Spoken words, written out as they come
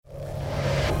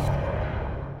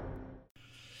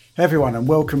Hey everyone, and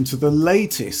welcome to the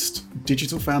latest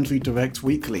Digital Foundry Direct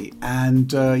Weekly. And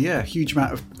huge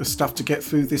amount of stuff to get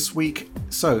through this week.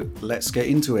 So let's get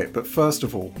into it. But first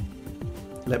of all,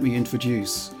 let me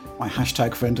introduce my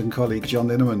hashtag friend and colleague, John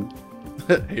Linneman.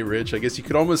 Hey Rich, I guess you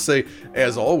could almost say,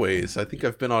 as always. I think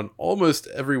I've been on almost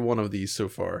every one of these so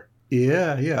far.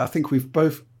 Yeah, I think we've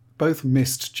both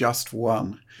missed just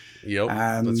one. Yep,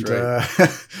 and, that's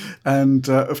right. And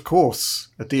of course,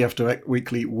 a DF Direct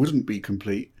Weekly wouldn't be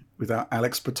complete without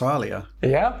Alex Battaglia.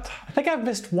 Yep, I think I've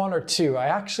missed one or two. I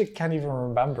actually can't even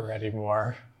remember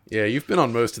anymore. Yeah, you've been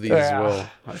on most of these as well,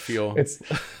 I feel. It's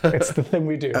the thing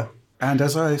we do. And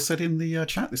as I said in the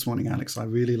chat this morning, Alex, I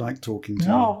really like talking to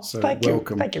you. So thank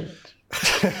welcome. Thank you.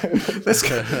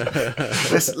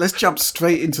 Let's jump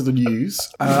straight into the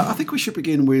news. I think we should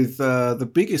begin with the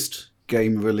biggest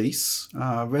game release,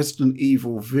 Resident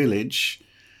Evil Village.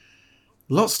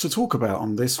 Lots to talk about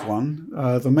on this one.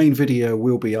 The main video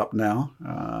will be up now,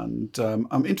 and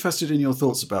I'm interested in your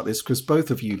thoughts about this because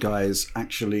both of you guys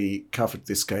actually covered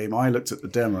this game. I looked at the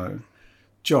demo.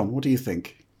 John, what do you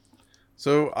think?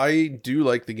 So I do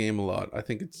like the game a lot. I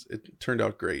think it turned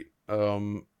out great.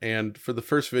 And for the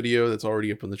first video that's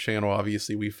already up on the channel,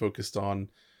 obviously we focused on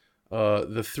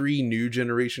the 3 new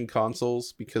generation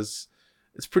consoles because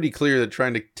it's pretty clear that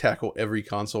trying to tackle every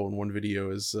console in one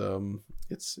video is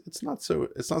it's not so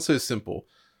simple,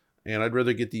 and I'd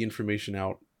rather get the information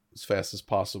out as fast as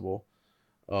possible.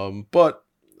 But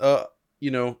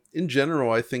in general,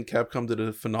 I think Capcom did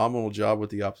a phenomenal job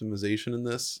with the optimization in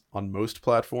this on most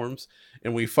platforms,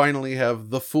 and we finally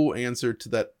have the full answer to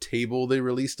that table they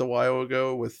released a while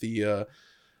ago with the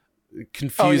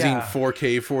confusing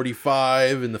 4K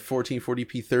 45 and the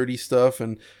 1440p 30 stuff.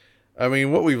 And I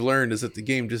mean, what we've learned is that the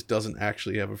game just doesn't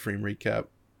actually have a frame rate cap.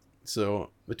 So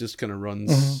it just kind of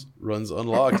runs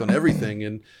unlocked on everything.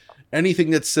 And anything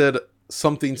that said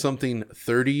something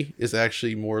 30 is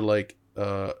actually more like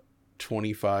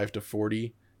 25 to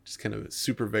 40, just kind of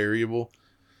super variable.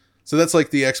 So that's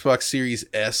like the Xbox Series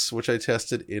S, which I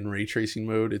tested in ray tracing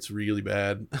mode. It's really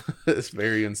bad. It's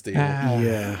very unstable.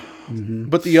 Yeah. Mm-hmm.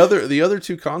 But the other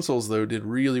 2 consoles though did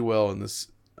really well in this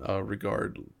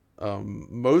regard.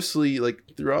 Mostly, like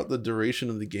throughout the duration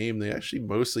of the game, they actually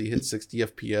mostly hit 60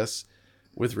 FPS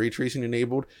with ray tracing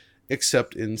enabled,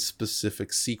 except in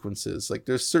specific sequences. Like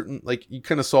there's certain, like you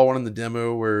kind of saw one in the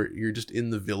demo where you're just in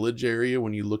the village area.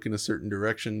 When you look in a certain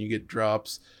direction, you get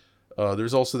drops.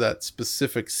 There's also that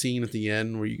specific scene at the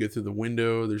end where you go through the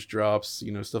window, there's drops,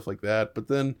 stuff like that. But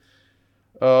then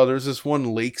there's this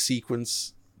one lake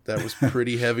sequence that was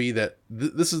pretty heavy. That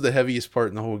this is the heaviest part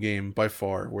in the whole game by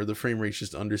far, where the frame rate's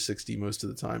just under 60 most of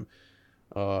the time,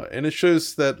 and it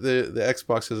shows that the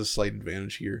Xbox has a slight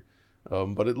advantage here.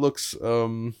 But it looks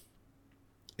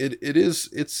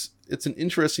it's an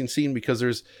interesting scene because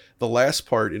there's the last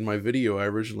part in my video. I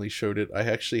originally showed it. I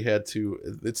actually had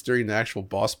to. It's during the actual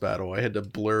boss battle. I had to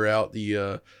blur out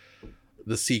the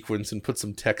sequence and put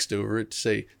some text over it to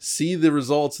say, see the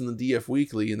results in the DF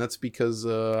Weekly. And that's because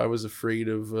I was afraid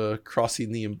of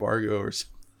crossing the embargo or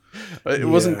something. It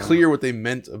wasn't clear what they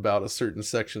meant about a certain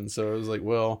section. So I was like,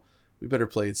 well, we better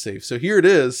play it safe. So here it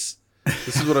is.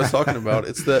 This is what I was talking about.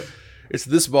 It's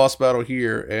this boss battle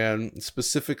here, and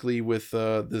specifically with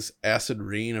this acid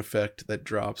rain effect that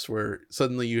drops where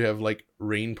suddenly you have like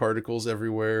rain particles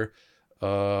everywhere.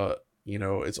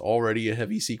 It's already a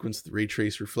heavy sequence with ray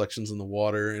trace reflections in the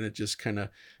water, and it just kind of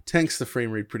tanks the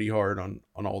frame rate pretty hard on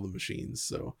all the machines.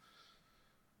 So,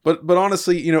 but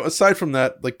honestly, aside from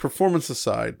that, like performance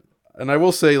aside, and I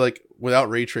will say, like without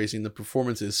ray tracing, the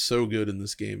performance is so good in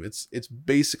this game. It's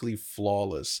basically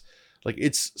flawless. Like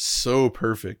it's so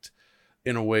perfect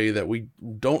in a way that we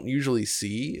don't usually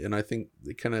see, and I think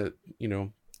they kind of,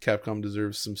 Capcom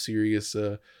deserves some serious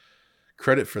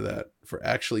credit for that, for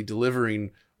actually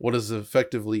delivering what is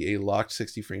effectively a locked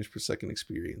 60 frames per second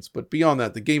experience. But beyond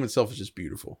that, the game itself is just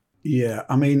beautiful. Yeah,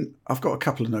 I mean, I've got a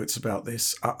couple of notes about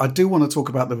this. I do want to talk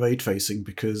about the ray tracing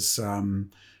because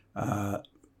I'm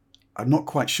not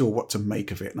quite sure what to make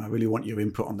of it, and I really want your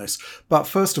input on this. But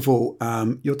first of all,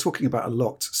 you're talking about a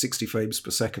locked 60 frames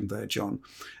per second there, John.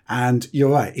 And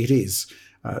you're right, it is.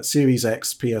 Series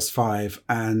X, PS5,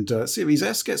 and Series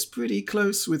S gets pretty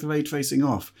close with ray tracing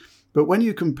off. But when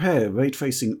you compare ray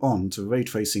tracing on to ray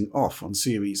tracing off on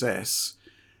Series S,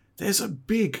 there's a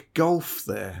big gulf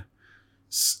there.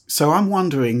 So I'm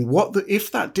wondering if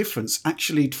that difference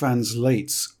actually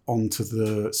translates onto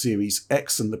the Series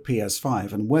X and the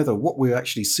PS5, and whether what we're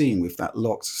actually seeing with that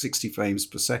locked 60 frames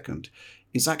per second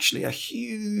is actually a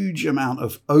huge amount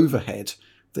of overhead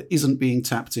that isn't being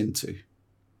tapped into.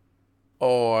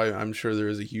 Oh, I'm sure there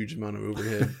is a huge amount of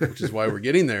overhead, which is why we're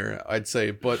getting there, I'd say.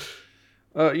 But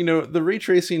the ray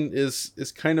tracing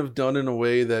is kind of done in a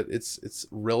way that it's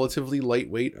relatively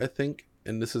lightweight, I think,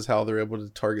 and this is how they're able to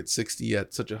target 60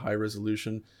 at such a high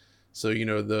resolution. So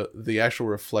the actual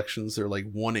reflections are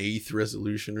like 1/8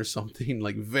 resolution or something,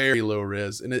 like very low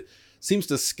res, and it seems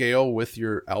to scale with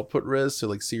your output res. So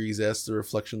like Series S, the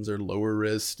reflections are lower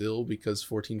res still because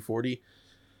 1440.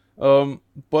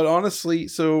 But honestly,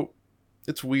 so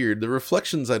it's weird. The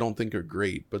reflections I don't think are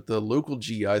great, but the local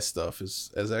GI stuff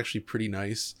is actually pretty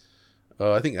nice.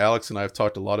 I think Alex and I have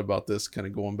talked a lot about this, kind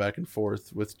of going back and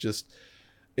forth with just,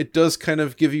 it does kind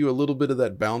of give you a little bit of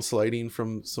that bounce lighting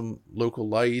from some local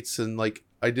lights. And like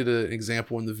I did an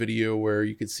example in the video where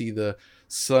you could see the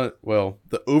sun, well,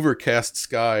 the overcast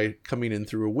sky coming in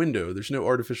through a window. There's no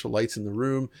artificial lights in the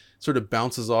room. It sort of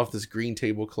bounces off this green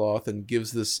tablecloth and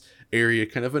gives this area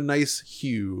kind of a nice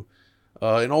hue.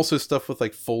 And also stuff with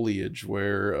like foliage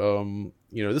where,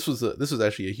 this was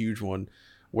actually a huge one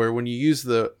where when you use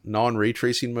the non-ray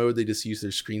tracing mode, they just use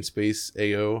their screen space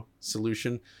AO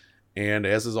solution. And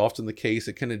as is often the case,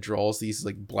 it kind of draws these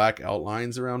like black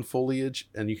outlines around foliage,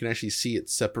 and you can actually see it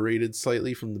separated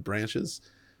slightly from the branches.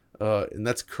 And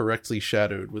that's correctly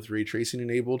shadowed with ray tracing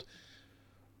enabled.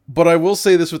 But I will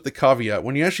say this with the caveat,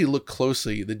 when you actually look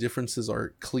closely, the differences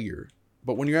are clear.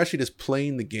 But when you're actually just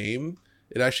playing the game,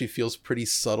 it actually feels pretty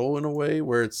subtle in a way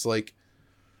where it's like,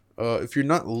 if you're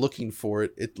not looking for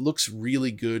it, it looks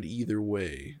really good either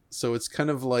way. So it's kind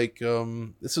of like,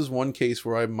 this is one case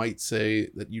where I might say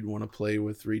that you'd want to play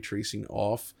with ray tracing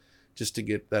off just to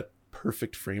get that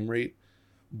perfect frame rate.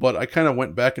 But I kind of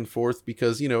went back and forth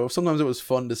because, sometimes it was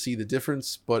fun to see the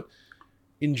difference. But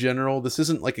in general, this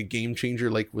isn't like a game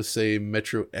changer like with, say,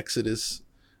 Metro Exodus,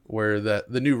 where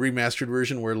the new remastered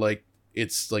version where like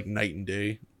it's like night and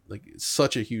day. Like it's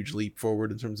such a huge leap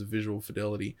forward in terms of visual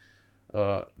fidelity.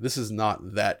 This is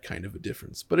not that kind of a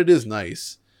difference, but it is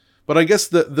nice. But I guess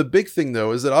the big thing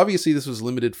though is that obviously this was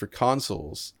limited for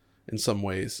consoles in some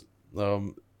ways,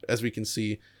 as we can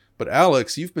see. But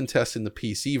Alex, you've been testing the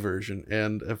PC version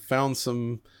and have found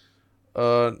some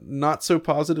not so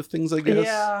positive things, I guess.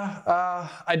 Yeah,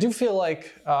 I do feel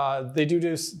like they do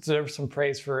deserve some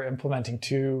praise for implementing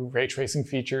 2 ray tracing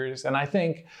features, and I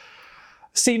think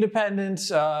scene dependent,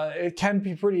 it can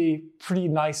be pretty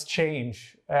nice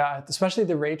change, especially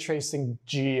the ray tracing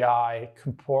GI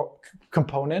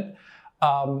component.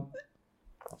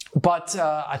 But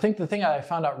I think the thing I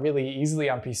found out really easily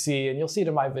on PC, and you'll see it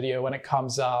in my video when it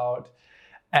comes out,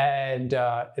 and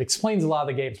it explains a lot of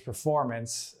the game's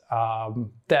performance,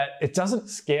 that it doesn't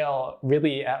scale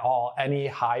really at all any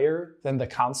higher than the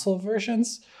console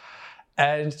versions.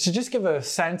 And to just give a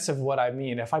sense of what I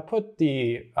mean, if I put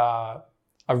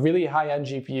a really high-end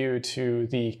GPU to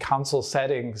the console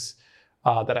settings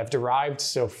that I've derived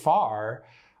so far,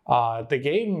 the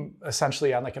game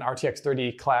essentially on like an RTX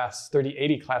 3080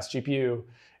 class GPU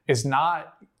is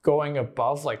not going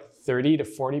above like 30 to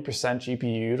 40%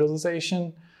 GPU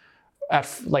utilization at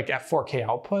 4K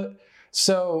output.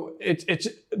 So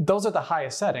those are the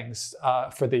highest settings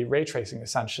for the ray tracing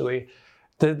essentially.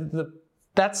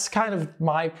 That's kind of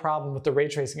my problem with the ray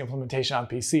tracing implementation on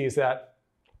PC is that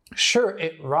sure,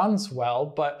 it runs well,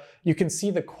 but you can see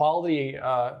the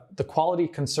quality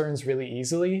concerns really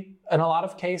easily in a lot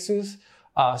of cases,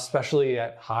 especially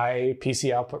at high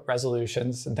PC output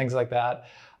resolutions and things like that.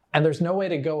 And there's no way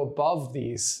to go above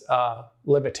these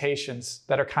limitations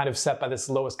that are kind of set by this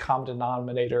lowest common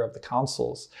denominator of the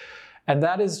consoles. And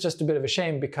that is just a bit of a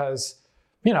shame because,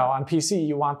 on PC,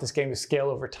 you want this game to scale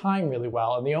over time really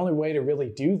well. And the only way to really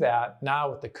do that now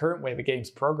with the current way the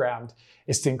game's programmed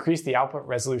is to increase the output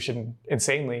resolution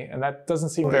insanely. And that doesn't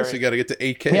seem very... So you got to get to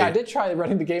 8K. Yeah, I did try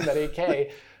running the game at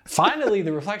 8K. Finally,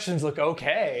 the reflections look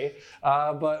okay.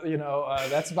 But,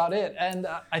 that's about it. And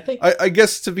I think... I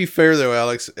guess to be fair, though,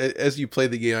 Alex, as you play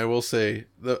the game, I will say,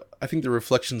 I think the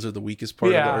reflections are the weakest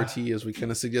part of the RT, as we kind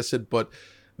of suggested. But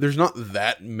there's not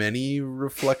that many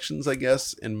reflections, I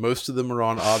guess, and most of them are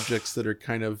on objects that are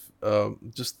kind of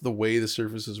just the way the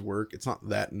surfaces work. It's not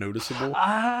that noticeable.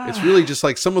 It's really just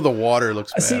like some of the water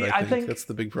looks bad. I think that's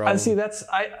the big problem. See,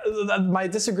 my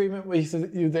disagreement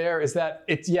with you there is that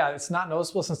it's not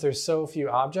noticeable since there's so few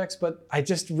objects, but I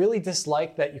just really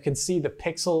dislike that you can see the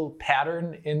pixel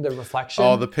pattern in the reflection.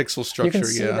 Oh, the pixel structure, you can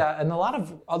see that, and a lot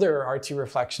of other RT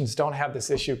reflections don't have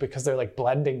this issue because they're like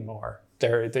blending more.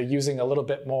 They're using a little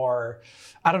bit more,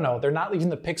 I don't know, they're not leaving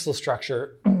the pixel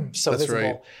structure so that's visible.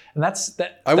 Right. And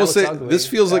that I will say ugly. this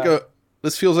feels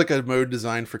like a mode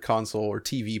designed for console or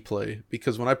TV play,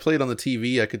 because when I played on the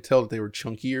TV, I could tell that they were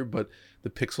chunkier, but the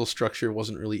pixel structure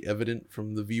wasn't really evident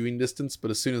from the viewing distance.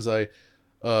 But as soon as I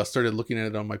started looking at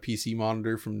it on my PC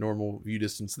monitor from normal view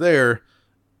distance there,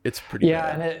 it's pretty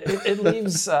bad. And it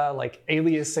leaves like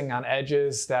aliasing on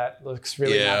edges that looks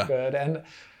really not good. And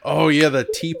oh yeah, the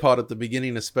teapot at the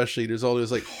beginning especially, there's all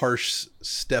those like harsh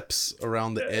steps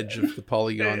around the edge of the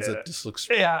polygons that just looks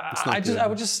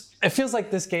it feels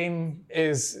like this game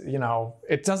is,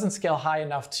 it doesn't scale high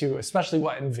enough to, especially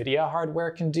what NVIDIA hardware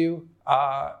can do.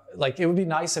 Like it would be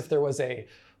nice if there was a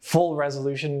full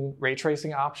resolution ray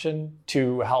tracing option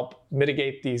to help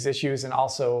mitigate these issues, and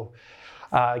also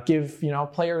give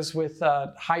players with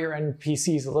higher end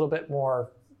PCs a little bit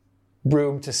more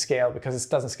room to scale, because it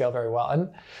doesn't scale very well.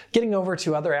 And getting over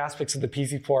to other aspects of the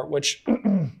PC port, which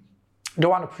don't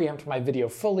want to preempt my video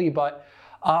fully, but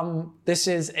this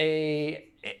is a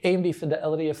AMD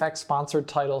Fidelity Effects sponsored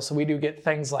title, so we do get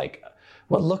things like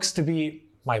what looks to be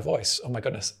my voice. Oh my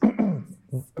goodness.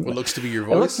 What looks to be your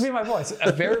voice? It looks to be my voice.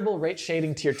 A variable rate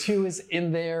shading tier 2 is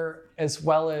in there, as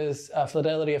well as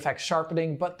Fidelity Effects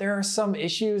sharpening, but there are some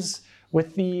issues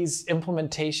with these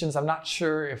implementations. I'm not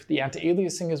sure if the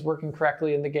anti-aliasing is working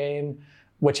correctly in the game,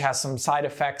 which has some side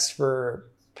effects for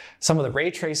some of the ray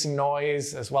tracing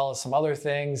noise, as well as some other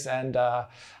things. And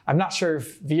I'm not sure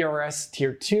if VRS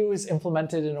tier 2 is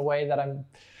implemented in a way that I'm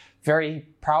very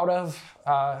proud of.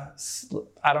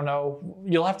 I don't know.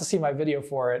 You'll have to see my video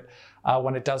for it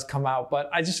when it does come out. But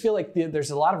I just feel like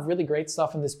there's a lot of really great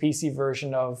stuff in this PC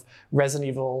version of Resident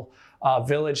Evil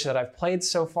Village that I've played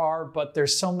so far, but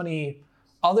there's so many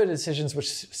other decisions which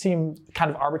seem kind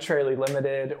of arbitrarily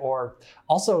limited, or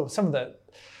also some of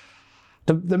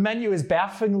the menu is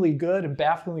bafflingly good and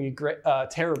bafflingly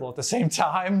terrible at the same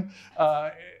time.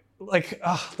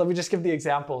 Let me just give the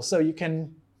example. So you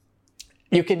can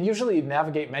usually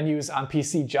navigate menus on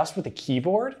PC just with a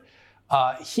keyboard.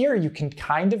 Here you can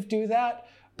kind of do that,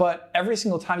 but every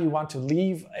single time you want to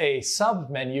leave a sub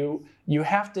menu, you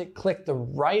have to click the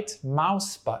right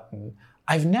mouse button.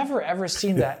 I've never ever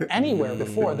seen that anywhere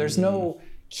before. There's no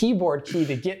keyboard key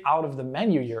to get out of the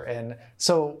menu you're in.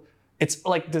 So it's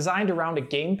like designed around a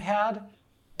gamepad,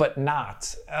 but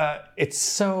not. It's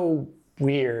so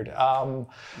weird.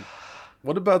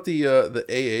 What about the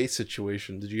AA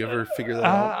situation? Did you ever figure that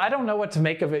out? I don't know what to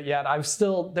make of it yet.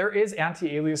 There is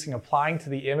anti-aliasing applying to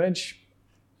the image,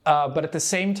 but at the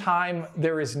same time,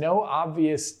 there is no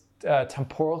obvious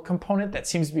temporal component that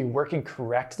seems to be working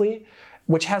correctly,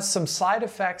 which has some side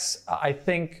effects, I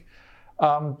think.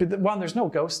 One, there's no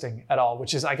ghosting at all,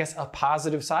 which is, I guess, a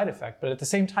positive side effect. But at the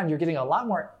same time, you're getting a lot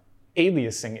more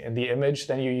aliasing in the image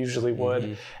than you usually would.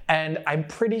 Mm-hmm. And I'm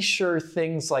pretty sure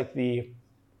things like the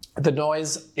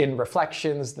noise in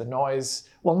reflections,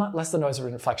 not less the noise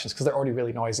in reflections because they're already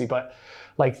really noisy, but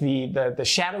like the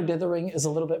shadow dithering is a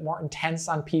little bit more intense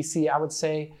on PC, I would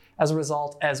say, as a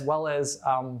result, as well as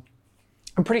I'm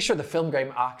pretty sure the film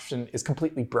grain option is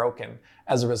completely broken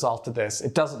as a result of this.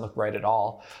 It doesn't look right at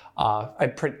all. I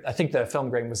think the film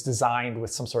grain was designed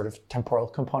with some sort of temporal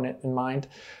component in mind.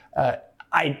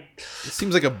 It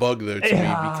seems like a bug though to me,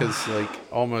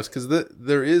 because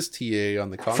there is TA on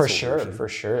the console for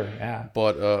sure, yeah.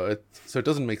 But so it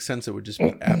doesn't make sense. It would just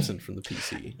be absent from the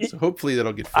PC. So hopefully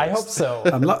that'll get fixed. I hope so.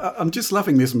 I'm just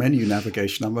loving this menu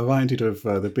navigation. I'm reminded of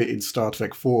the bit in Star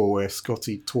Trek 4 where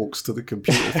Scotty talks to the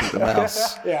computer through the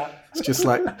mouse. Yeah, it's just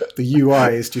like the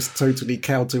UI is just totally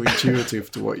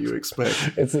counterintuitive to what you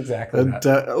expect. It's exactly that.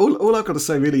 And all I've got to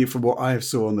say really from what I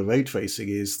saw on the ray tracing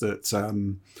is that.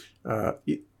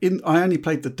 I only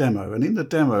played the demo, and in the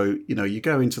demo, you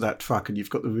go into that truck and you've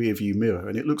got the rear view mirror,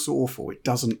 and it looks awful. It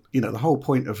doesn't, the whole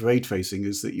point of ray tracing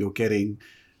is that you're getting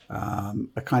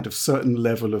a kind of certain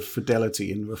level of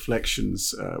fidelity in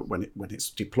reflections when it's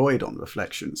deployed on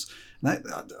reflections. And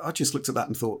I just looked at that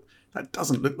and thought that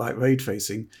doesn't look like ray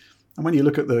tracing. And when you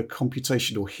look at the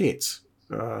computational hit,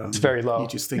 it's very low. You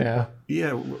just think,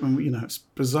 it's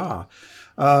bizarre.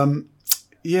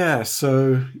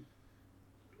 So.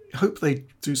 Hope they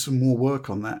do some more work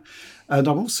on that. And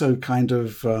I'm also kind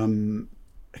of,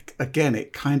 again,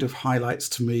 it kind of highlights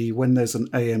to me when there's an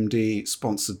AMD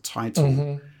sponsored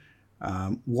title,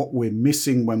 what we're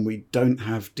missing when we don't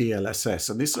have DLSS.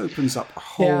 And this opens up a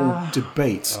whole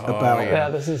debate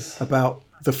about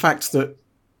the fact that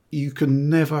you can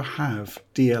never have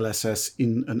DLSS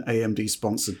in an AMD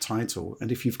sponsored title.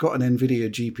 And if you've got an NVIDIA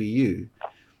GPU,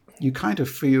 you kind of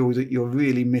feel that you're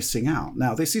really missing out.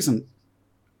 Now, this isn't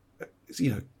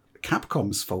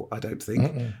Capcom's fault, I don't think.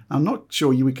 Mm-mm. I'm not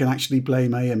sure we can actually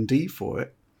blame AMD for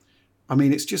it. I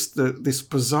mean, it's just this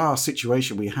bizarre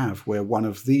situation we have where one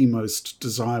of the most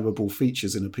desirable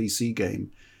features in a PC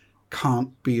game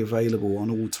can't be available on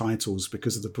all titles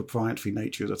because of the proprietary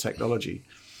nature of the technology.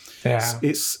 Yeah.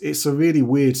 It's a really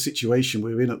weird situation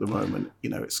we're in at the moment. You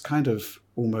know, it's kind of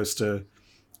almost a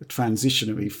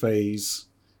transitionary phase.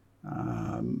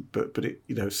 But it,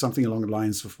 you know, something along the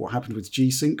lines of what happened with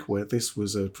G-Sync, where this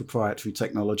was a proprietary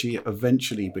technology, it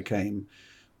eventually became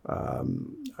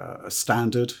a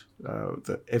standard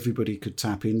that everybody could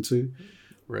tap into.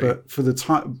 Right. But for the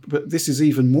time, but this is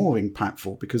even more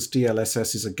impactful because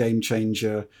DLSS is a game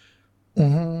changer.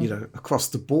 You know, across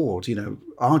the board. You know,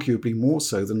 arguably more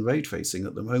so than ray tracing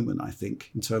at the moment. I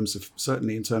think,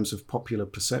 certainly in terms of popular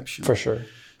perception. For sure.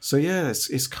 So yeah,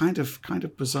 it's kind of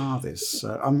bizarre. This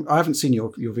I haven't seen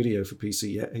your video for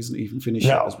PC yet. It hasn't even finished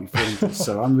yet as we film this.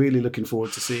 So I'm really looking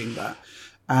forward to seeing that,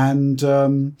 and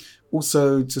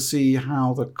also to see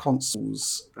how the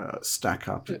consoles stack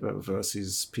up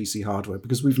versus PC hardware,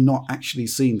 because we've not actually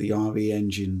seen the RE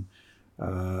engine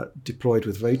deployed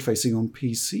with ray tracing on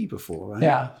PC before, right?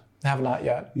 Yeah, have not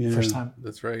yet. Yeah. First time.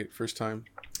 That's right. First time.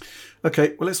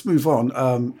 Okay, well, let's move on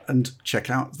and check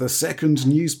out the second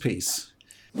news piece.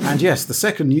 And yes, the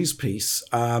second news piece,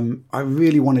 I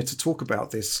really wanted to talk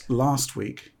about this last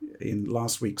week in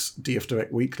last week's DF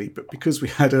Direct Weekly, but because we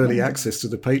had early access to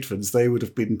the patrons, they would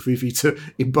have been privy to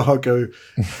embargo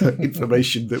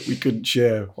information that we couldn't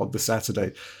share on the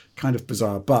Saturday. Kind of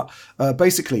bizarre. But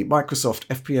basically, Microsoft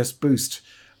FPS Boost,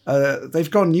 they've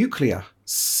gone nuclear.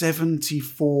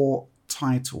 74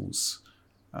 titles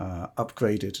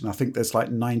upgraded. And I think there's like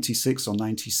 96 or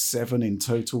 97 in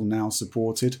total now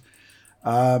supported.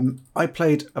 I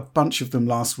played a bunch of them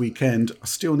last weekend. I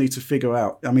still need to figure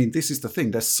out. I mean, this is the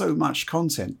thing. There's so much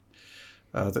content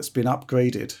that's been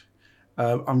upgraded.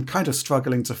 I'm kind of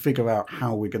struggling to figure out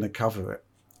how we're going to cover it.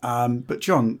 But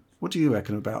John, what do you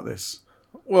reckon about this?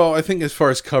 Well, I think as far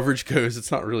as coverage goes,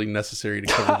 it's not really necessary to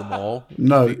cover them all.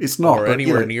 No, it's not. Or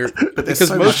anywhere near. But there's because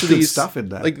so most much of good these stuff in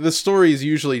there. Like the story is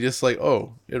usually just like,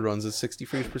 oh, it runs at 60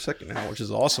 frames per second now, which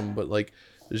is awesome. But like,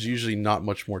 there's usually not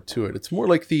much more to it. It's more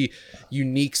like the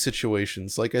unique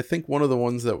situations. Like I think one of the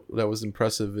ones that was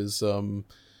impressive is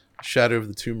Shadow of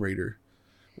the Tomb Raider,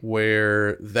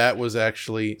 where that was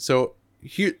actually so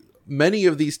here. Many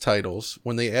of these titles,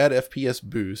 when they add FPS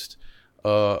boost,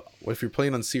 if you're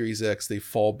playing on Series X, they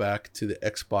fall back to the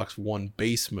Xbox One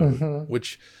base mode,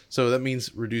 which so that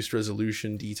means reduced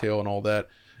resolution, detail, and all that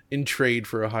in trade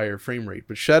for a higher frame rate.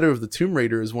 But Shadow of the Tomb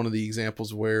Raider is one of the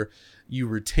examples where you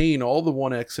retain all the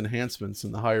 1X enhancements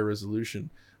and the higher resolution,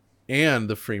 and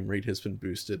the frame rate has been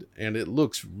boosted, and it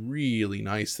looks really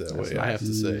nice that way. I have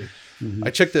to say, I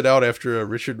checked it out after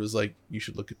Richard was like, "You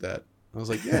should look at that." I was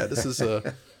like, "Yeah, this is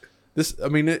a this." I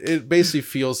mean, it basically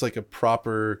feels like a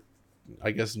proper,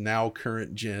 I guess now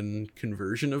current gen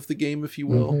conversion of the game, if you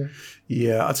will.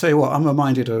 Yeah, I'll tell you what, I'm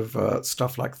reminded of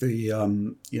stuff like the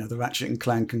the Ratchet and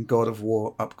Clank and God of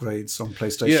War upgrades on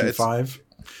PlayStation 5.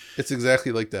 It's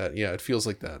exactly like that. Yeah, it feels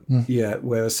like that. Yeah,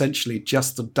 where essentially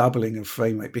just the doubling of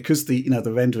frame rate, because the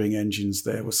the rendering engines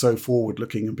there were so forward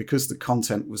looking, and because the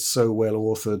content was so well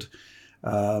authored,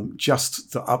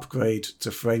 just the upgrade to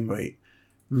frame rate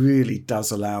really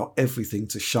does allow everything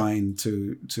to shine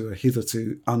to a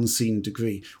hitherto unseen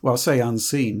degree. Well, I'll say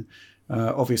unseen.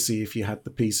 Obviously, if you had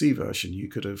the PC version, you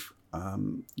could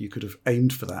have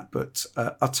aimed for that. But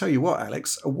I'll tell you what,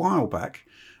 Alex, a while back,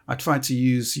 I tried to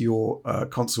use your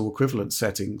console equivalent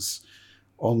settings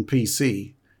on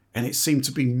PC, and it seemed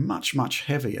to be much, much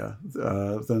heavier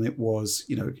than it was,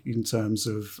 in terms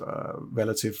of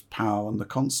relative power on the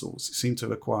consoles. It seemed to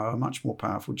require a much more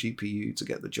powerful GPU to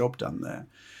get the job done there.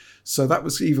 So that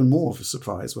was even more of a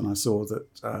surprise when I saw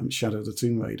that Shadow of the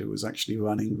Tomb Raider was actually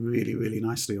running really, really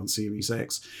nicely on Series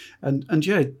X. And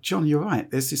yeah, John, you're right.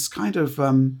 There's this kind of...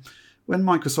 when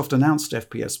Microsoft announced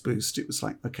FPS Boost, it was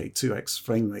like, okay, 2x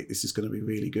frame rate, this is going to be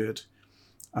really good.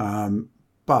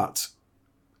 But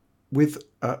with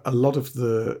a lot of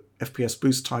the FPS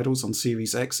Boost titles on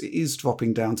Series X, it is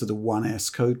dropping down to the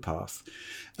 1S code path.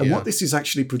 And what this is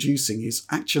actually producing is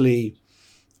actually,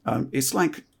 it's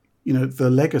like, the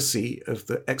legacy of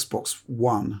the Xbox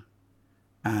One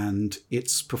and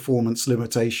its performance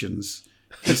limitations.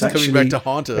 It's coming back to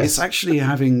haunt us. It's actually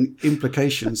having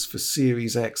implications for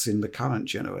Series X in the current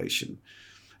generation.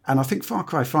 And I think Far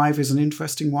Cry 5 is an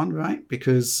interesting one, right?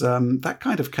 Because that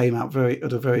kind of came out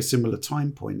at a very similar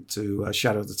time point to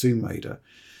Shadow of the Tomb Raider.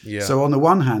 Yeah. So on the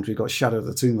one hand, we've got Shadow of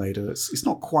the Tomb Raider. It's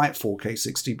not quite 4K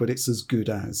 60, but it's as good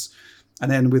as.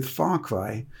 And then with Far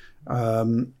Cry,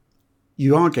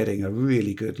 you are getting a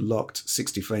really good locked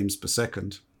 60 frames per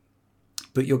second.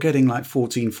 But you're getting like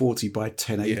 1440 by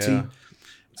 1080. Yeah.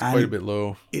 It's quite a bit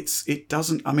low. It's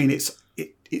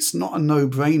not a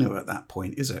no-brainer at that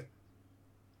point, is it?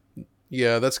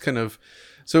 Yeah, that's kind of...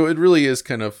 So it really is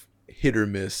kind of hit or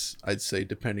miss, I'd say,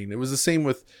 depending. It was the same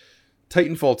with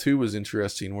Titanfall 2 was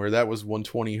interesting, where that was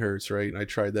 120 hertz, right? And I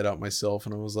tried that out myself,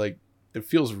 and I was like, it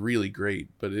feels really great,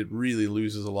 but it really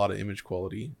loses a lot of image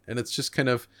quality. And it's just kind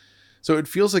of, so it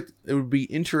feels like it would be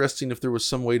interesting if there was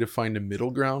some way to find a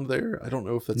middle ground there. I don't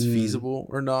know if that's feasible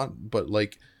or not, but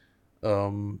like, I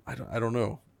don't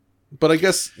know. But I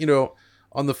guess, you know,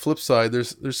 on the flip side,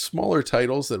 there's smaller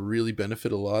titles that really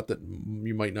benefit a lot that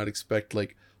you might not expect.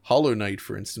 Like Hollow Knight,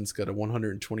 for instance, got a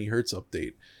 120 hertz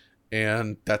update.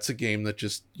 And that's a game that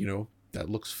just, you know, that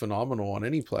looks phenomenal on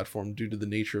any platform due to the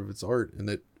nature of its art. And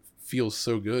that feels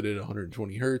so good at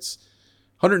 120 hertz.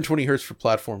 120 hertz for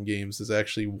platform games is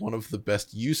actually one of the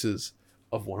best uses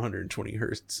of 120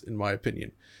 hertz, in my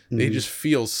opinion. They just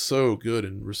feel so good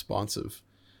and responsive.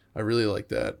 I really like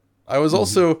that. I was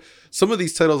also, some of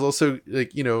these titles also,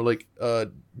 like, you know, like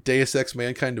Deus Ex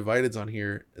Mankind Divided's on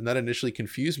here. And that initially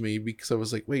confused me because I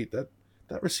was like, wait, that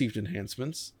received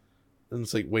enhancements. And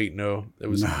it's like, wait, no. It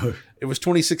was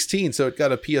 2016, so it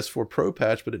got a PS4 Pro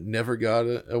patch, but it never got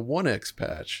a 1X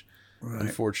patch,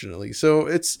 unfortunately. So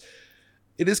it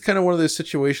is kind of one of those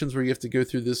situations where you have to go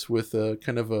through this with a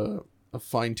kind of a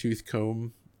fine-tooth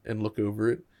comb and look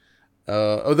over it.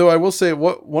 Although I will say,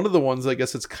 one of the ones I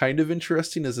guess it's kind of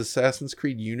interesting is Assassin's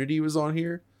Creed Unity was on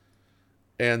here.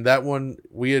 And that one,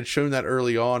 we had shown that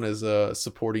early on as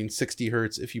supporting 60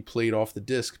 hertz if you played off the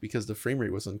disc because the frame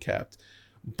rate was uncapped.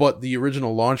 But the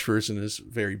original launch version is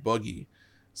very buggy.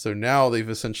 So now they've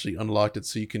essentially unlocked it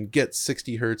so you can get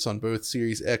 60 hertz on both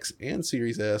Series X and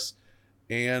Series S.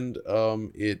 And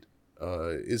it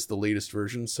is the latest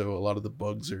version, so a lot of the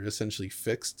bugs are essentially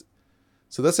fixed.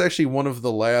 So that's actually one of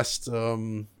the last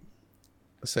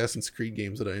Assassin's Creed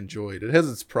games that I enjoyed. It has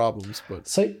its problems,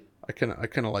 but I kind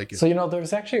of like it. So, you know,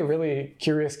 there's actually a really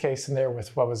curious case in there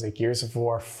with, what was it, Gears of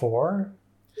War 4?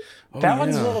 That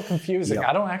one's a little confusing.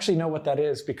 I don't actually know what that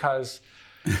is because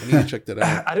I need to check that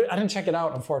out. I didn't check it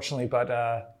out, unfortunately,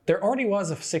 but there already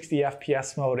was a 60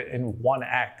 FPS mode in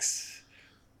 1X.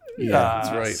 Yeah,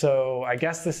 that's right. So I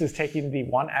guess this is taking the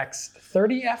 1X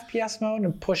 30 FPS mode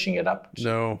and pushing it up.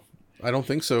 No, I don't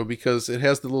think so, because it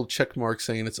has the little check mark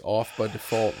saying it's off by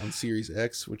default on Series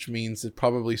X, which means it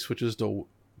probably switches to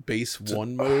base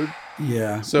 1 mode.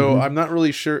 Yeah. So I'm not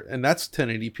really sure, and that's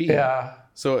 1080p. Yeah.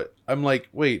 So I'm like,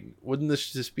 wait, wouldn't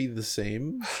this just be the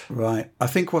same? Right. I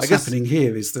think what's happening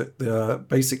here is that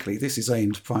basically this is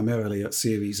aimed primarily at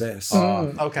Series S.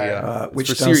 Okay. Which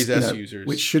for does, Series S users.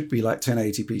 Which should be like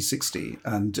 1080p 60.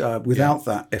 And without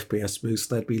that FPS boost,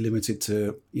 they'd be limited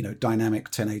to, you know, dynamic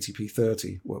 1080p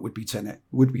 30. Well, it would be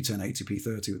 1080p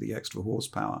 30 with the extra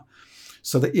horsepower.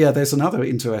 So that, yeah, there's another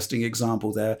interesting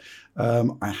example there.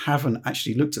 I haven't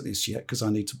actually looked at this yet because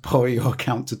I need to borrow your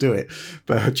account to do it,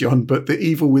 John. But the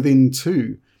Evil Within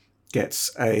 2 gets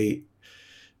FPS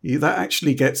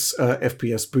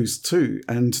boost too,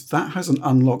 and that has an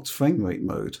unlocked frame rate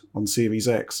mode on Series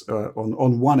X, on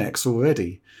 1X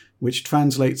already, which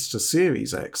translates to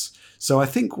Series X. So I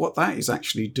think what that is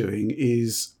actually doing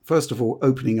is, first of all,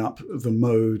 opening up the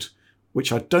mode,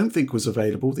 which I don't think was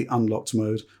available, the unlocked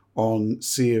mode, on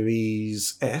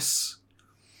Series S.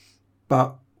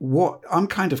 But what I'm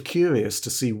kind of curious to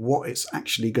see what it's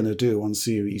actually going to do on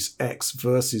Series X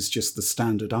versus just the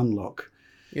standard unlock.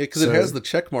 Yeah, because it has the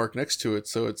check mark next to it,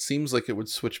 so it seems like it would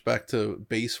switch back to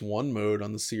base 1 mode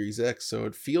on the Series X. So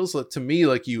it feels like, to me,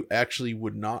 like you actually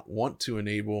would not want to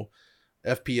enable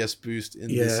FPS boost in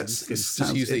this instance.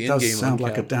 Just use the in-game. It does sound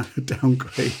like a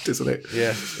downgrade, doesn't it?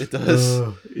 Yeah, it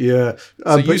does. Yeah.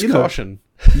 So use caution.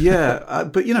 Yeah,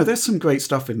 but you know, there's some great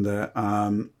stuff in there.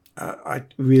 I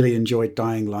really enjoyed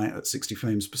Dying Light at 60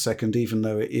 frames per second, even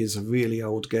though it is a really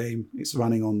old game. It's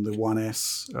running on the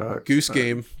 1S. Goose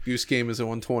Game is a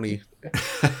 120.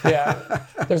 Yeah.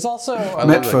 There's also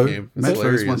Metro is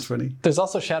 120. There's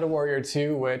also Shadow Warrior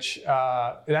 2, which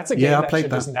that's a game that should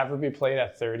just never be played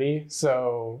at 30.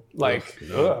 So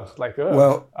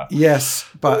Well, yes,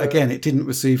 but again, it didn't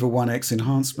receive a 1X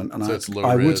enhancement, and so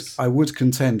I would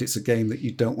contend it's a game that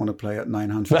you don't want to play at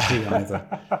 900p either.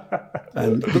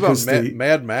 And what about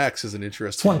Mad Max is an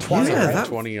interesting 120, right?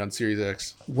 120 on Series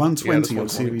X. 120 on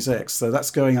Series X. So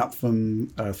that's going up from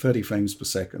 30 frames per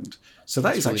second. So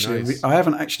that's actually really nice. I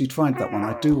haven't actually tried that one.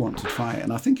 I do want to try it,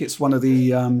 and I think it's one of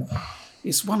the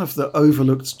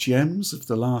overlooked gems of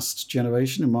the last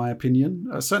generation, in my opinion.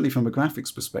 Certainly from a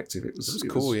graphics perspective, it was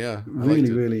cool. Yeah,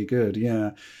 really, really good.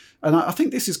 Yeah, and I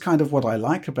think this is kind of what I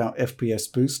like about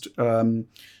FPS boost,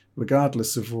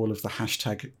 regardless of all of the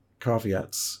hashtag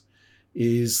caveats,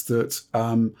 is that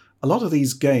a lot of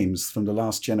these games from the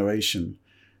last generation,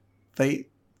 they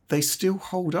they still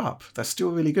hold up. They're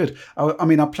still really good. I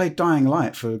mean, I played Dying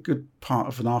Light for a good part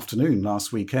of an afternoon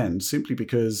last weekend, simply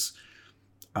because,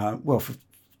 for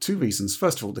two reasons.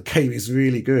 First of all, the game is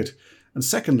really good. And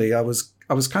secondly, I was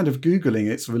kind of Googling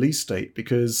its release date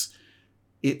because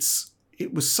it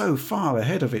was so far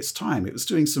ahead of its time. It was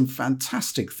doing some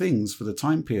fantastic things for the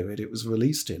time period it was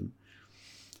released in.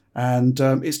 And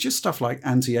it's just stuff like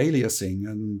anti-aliasing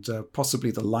and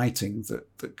possibly the lighting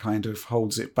that kind of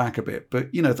holds it back a bit.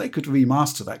 But, they could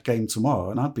remaster that game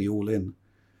tomorrow and I'd be all in.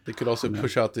 They could also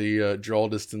push out the draw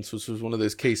distance, which was one of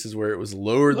those cases where it was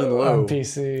lower than low on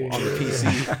PC. On the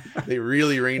PC. They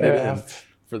really reined it in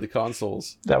for the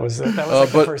consoles. That was like but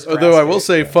the first. Although I will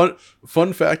say,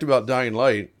 fun fact about Dying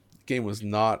Light, the game was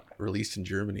not released in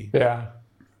Germany. Yeah.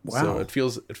 Wow. So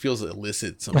it feels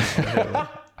illicit somehow.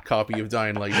 Copy of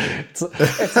Dying Light.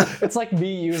 It's like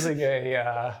me using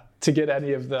to get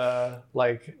any of the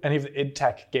id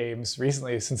Tech games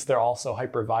recently, since they're all so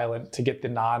hyper violent. To get the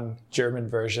non-German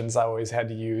versions, I always had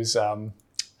to use what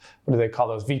do they call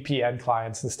those, VPN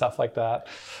clients and stuff like that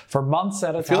for months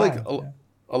at a time. I feel like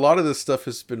a lot of this stuff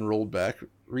has been rolled back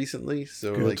recently,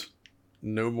 so Good.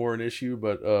 No more an issue.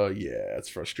 But it's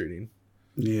frustrating.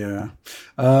 Yeah.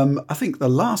 I think the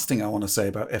last thing I want to say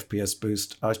about FPS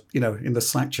Boost, in the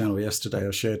Slack channel yesterday,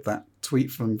 I shared that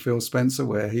tweet from Phil Spencer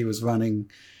where he was running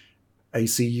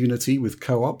AC Unity with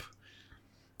co-op.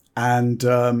 And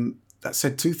that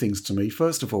said two things to me.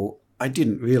 First of all, I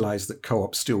didn't realize that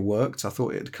co-op still worked. I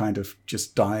thought it had kind of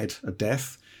just died a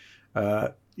death.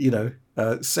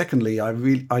 Secondly,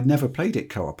 I'd never played it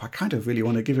co-op. I kind of really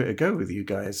want to give it a go with you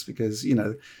guys because,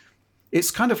 it's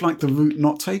kind of like the route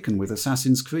not taken with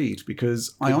Assassin's Creed,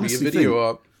 because I honestly think...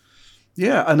 up.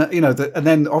 Yeah, and and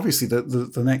then obviously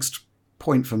the next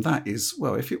point from that is,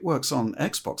 well, if it works on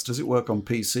Xbox, does it work on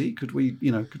PC? Could we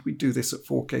do this at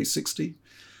 4K 60?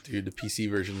 Dude, the PC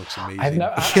version looks amazing.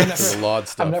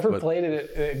 I've never but... played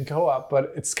it in co-op,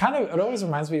 but it's it always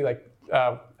reminds me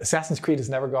Assassin's Creed has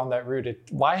never gone that route.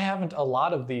 Why haven't a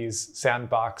lot of these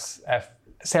sandbox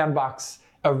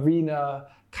arena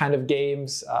kind of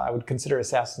games, I would consider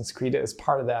Assassin's Creed as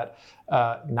part of that,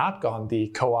 not gone the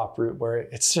co-op route, where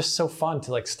it's just so fun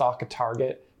to stalk a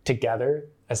target together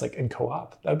as in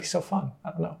co-op? That would be so fun.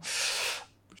 I don't know.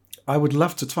 I would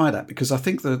love to try that, because I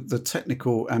think the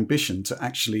technical ambition to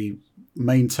actually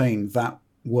maintain that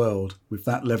world with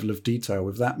that level of detail,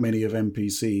 with that many of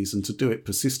NPCs, and to do it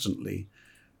persistently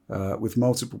with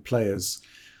multiple players,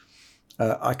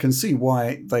 I can see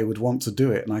why they would want to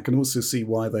do it, and I can also see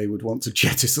why they would want to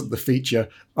jettison the feature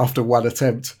after one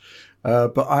attempt.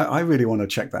 But I really want to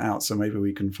check that out, so maybe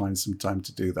we can find some time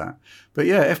to do that. But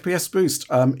yeah, FPS Boost,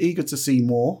 eager to see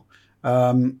more.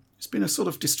 It's been a sort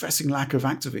of distressing lack of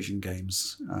Activision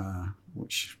games,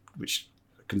 which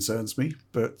concerns me,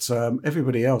 but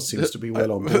everybody else seems to be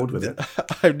well on board with it.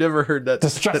 I've never heard that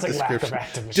distressing lack of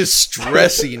Activision.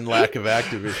 Distressing lack of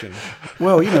Activision.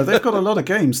 Well, they've got a lot of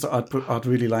games that I'd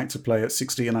really like to play at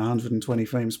 60 and 120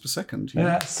 frames per second.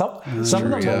 Yeah, some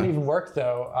of them don't even work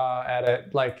though. At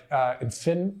it,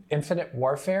 Infinite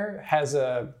Warfare has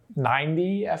a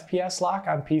 90 FPS lock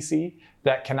on PC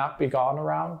that cannot be gone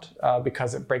around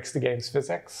because it breaks the game's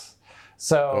physics.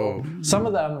 So some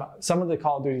of the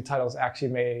Call of Duty titles actually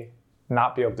may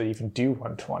not be able to even do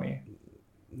 120.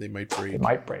 They might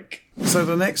break. So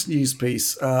the next news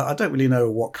piece, I don't really know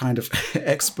what kind of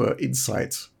expert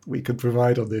insight we could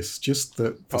provide on this. Just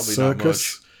the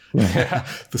circus,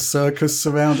 the circus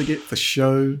surrounding it, the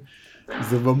show,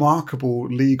 the remarkable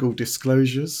legal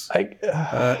disclosures.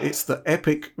 It's the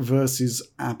Epic versus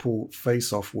Apple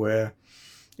face-off, where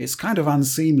it's kind of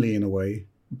unseemly in a way,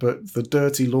 but the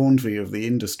dirty laundry of the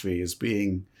industry is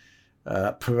being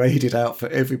paraded out for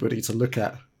everybody to look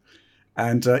at.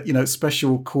 And,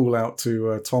 special call out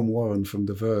to Tom Warren from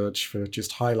The Verge for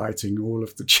just highlighting all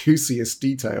of the juiciest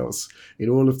details in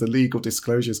all of the legal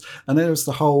disclosures. And there was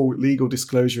the whole legal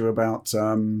disclosure about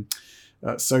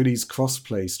Sony's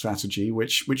crossplay strategy,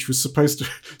 which was supposed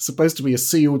to be a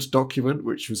sealed document,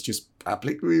 which was just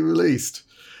publicly released.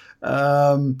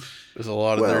 There's a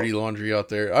lot of dirty laundry out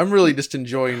there. I'm really just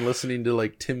enjoying listening to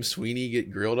Tim Sweeney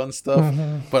get grilled on stuff,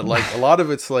 but a lot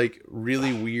of it's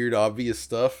really weird, obvious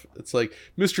stuff. It's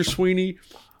Mr. Sweeney,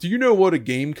 do you know what a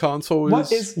game console is?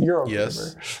 What is Eurogamer?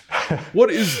 Yes.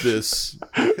 What is this?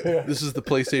 This is the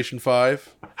PlayStation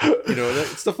 5.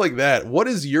 Stuff like that. What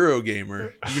is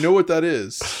Eurogamer? Do you know what that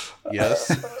is?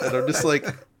 Yes. And I'm just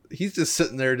he's just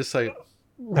sitting there just all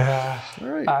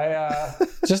right. I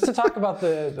just to talk about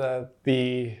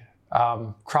the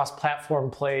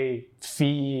cross-platform play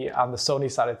fee on the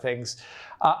Sony side of things.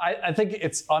 I think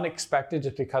it's unexpected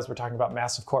just because we're talking about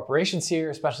massive corporations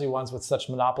here, especially ones with such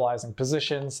monopolizing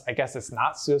positions. I guess it's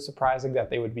not so surprising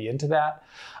that they would be into that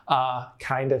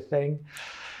kind of thing.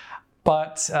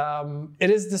 But it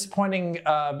is disappointing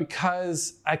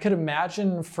because I could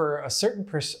imagine for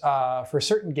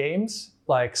certain games,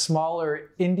 like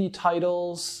smaller indie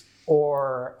titles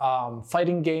or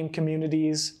fighting game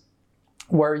communities,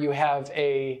 where you have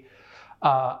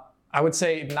I would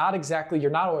say you're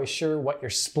not always sure what your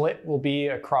split will be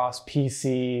across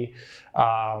PC,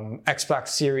 Xbox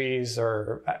Series,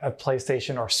 or a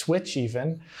PlayStation or Switch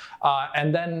even.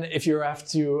 And then if you have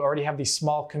to already have these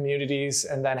small communities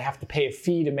and then have to pay a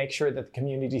fee to make sure that the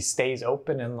community stays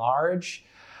open and large,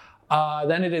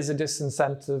 then it is a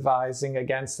disincentivizing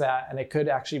against that. And it could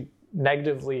actually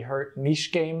negatively hurt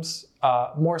niche games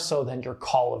more so than your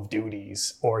Call of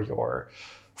Duties or your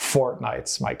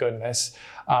Fortnites, my goodness.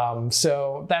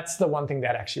 So that's the one thing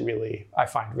that actually I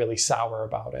find really sour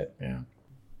about it.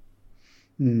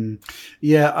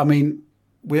 Yeah, I mean,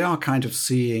 we are kind of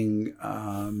seeing,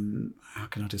 how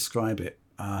can I describe it?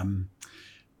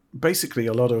 Basically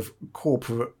a lot of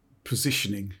corporate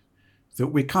positioning that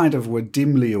we kind of were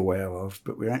dimly aware of,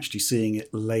 but we're actually seeing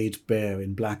it laid bare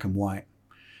in black and white.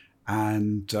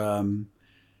 And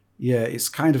it's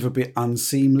kind of a bit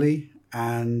unseemly.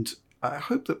 And I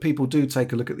hope that people do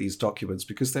take a look at these documents,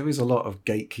 because there is a lot of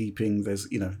gatekeeping.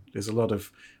 There's a lot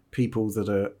of people that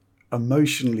are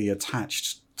emotionally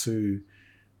attached to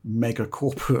mega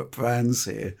corporate brands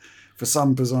here for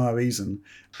some bizarre reason.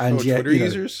 And yet, Twitter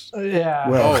users? Yeah.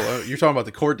 Well, you're talking about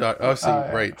the court doc. Oh, see,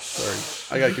 right.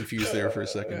 Sorry, I got confused there for a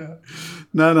second.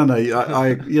 No.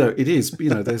 It is.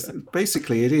 There's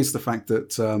basically it is the fact that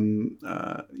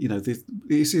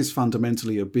this is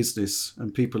fundamentally a business,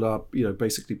 and people are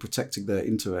basically protecting their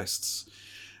interests.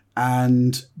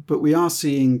 But we are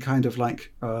seeing kind of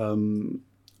like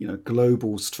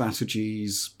global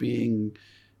strategies being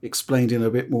explained in a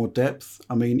bit more depth.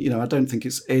 I mean, I don't think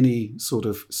it's any sort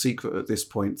of secret at this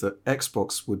point that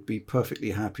Xbox would be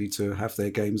perfectly happy to have their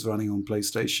games running on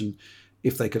PlayStation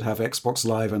if they could have Xbox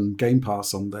Live and Game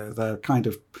Pass on there. They're kind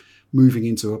of moving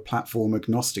into a platform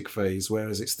agnostic phase,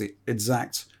 whereas it's the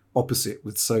exact opposite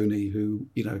with Sony, who,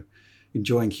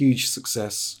 enjoying huge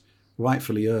success,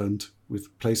 rightfully earned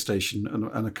with PlayStation, and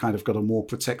are kind of got a more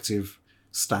protective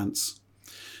stance.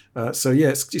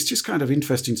 It's just kind of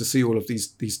interesting to see all of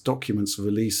these documents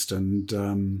released,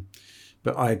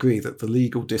 but I agree that the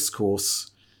legal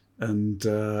discourse and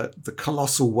the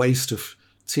colossal waste of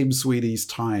Tim Sweeney's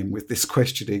time with this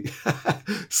questioning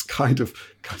is kind of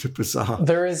bizarre.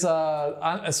 There is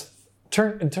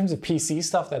in terms of PC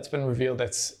stuff that's been revealed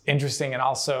that's interesting, and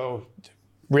also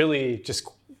really just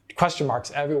question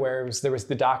marks everywhere. There was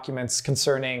the documents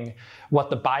concerning what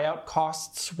the buyout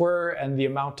costs were and the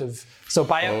amount of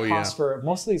costs for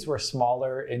most of these were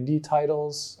smaller indie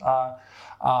titles,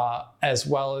 as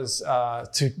well as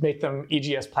to make them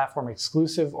EGS platform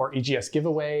exclusive or EGS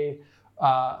giveaway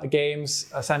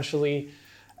games essentially,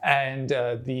 and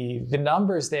the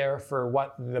numbers there for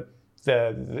what the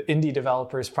indie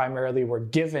developers primarily were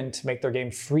given to make their game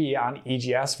free on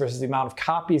EGS versus the amount of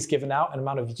copies given out and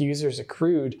amount of users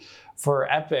accrued for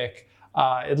Epic.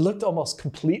 It looked almost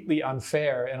completely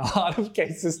unfair in a lot of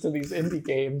cases to these indie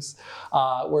games,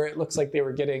 where it looks like they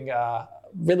were getting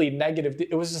really negative.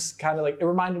 It was just kind of like, it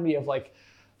reminded me of like,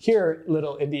 here,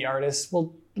 little indie artists,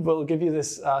 we'll give you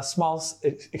this small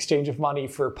exchange of money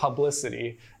for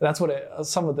publicity. And that's what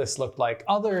some of this looked like.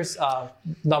 Others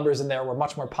numbers in there were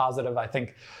much more positive, I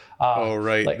think.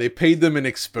 They paid them in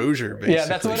exposure, basically. Yeah,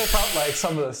 that's what it felt like,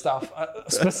 some of the stuff.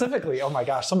 Specifically, oh my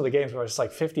gosh, some of the games were just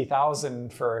like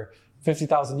 $50,000 for $50,000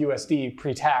 USD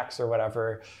pre-tax or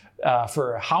whatever.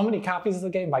 For how many copies of the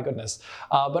game? My goodness.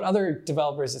 But other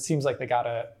developers, it seems like they got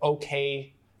a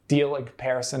okay deal in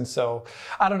comparison. So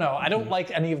I don't know. I don't like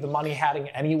any of the money hatting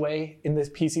anyway in this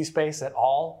PC space at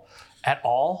all.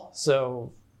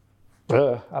 So I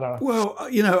don't know. Well,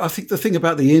 I think the thing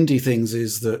about the indie things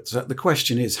is that the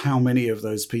question is how many of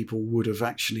those people would have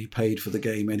actually paid for the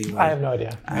game anyway. I have no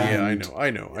idea. I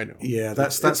know. Yeah,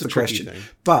 that's the question. Thing.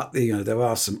 But there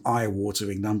are some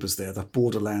eye-watering numbers there. The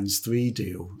Borderlands 3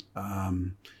 deal.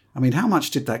 I mean, how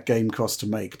much did that game cost to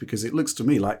make? Because it looks to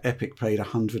me like Epic paid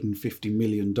 $150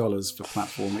 million for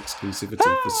platform exclusivity.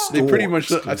 For store they pretty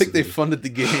much, I think they funded the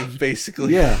game,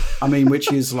 basically. Yeah, I mean, which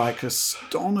is like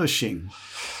astonishing.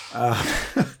 I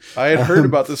had heard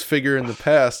about this figure in the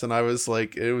past, and I was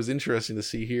like, it was interesting to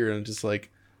see here, and just like,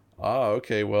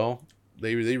 okay, well,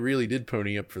 they really did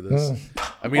pony up for this.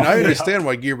 I mean, I understand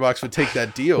why Gearbox would take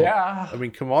that deal. Yeah. I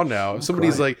mean, come on now. If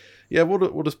somebody's like, yeah,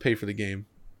 we'll just pay for the game.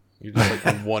 You're just like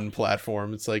on one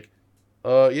platform. It's like,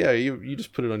 Yeah, you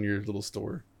just put it on your little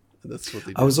store. That's what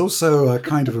they do. I was also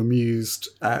kind of amused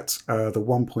at the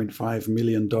 $1.5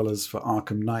 million for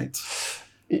Arkham Knight.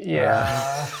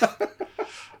 Yeah.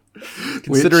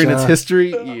 Considering its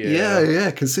history,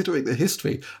 yeah, considering the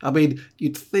history. I mean,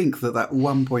 you'd think that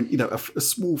a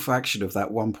small fraction of that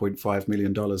 $1.5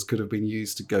 million could have been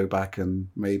used to go back and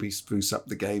maybe spruce up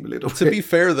the game a little bit. To be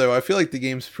fair, though, I feel like the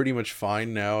game's pretty much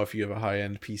fine now if you have a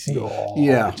high-end PC. Oh,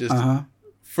 yeah. Just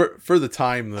for the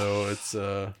time, though, it's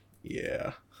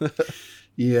yeah.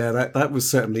 Yeah, that was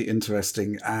certainly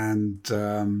interesting. And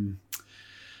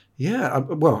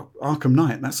well, Arkham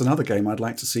Knight, that's another game I'd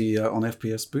like to see on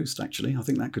FPS Boost, actually. I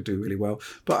think that could do really well.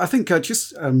 But I think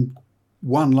just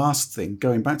one last thing,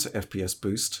 going back to FPS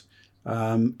Boost.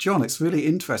 John, it's really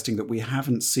interesting that we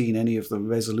haven't seen any of the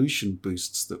resolution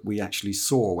boosts that we actually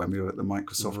saw when we were at the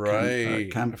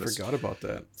Microsoft campus. I forgot about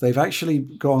that. They've actually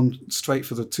gone straight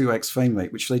for the 2x frame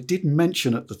rate, which they did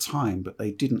mention at the time, but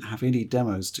they didn't have any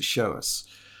demos to show us.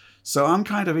 So I'm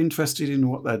kind of interested in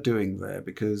what they're doing there,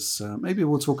 because maybe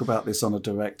we'll talk about this on a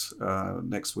direct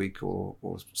next week or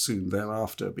soon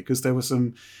thereafter, because there were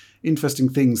some interesting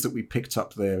things that we picked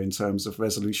up there in terms of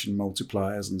resolution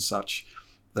multipliers and such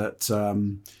that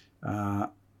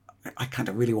I kind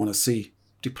of really want to see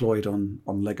deployed on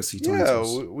legacy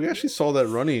titles. Yeah, we actually saw that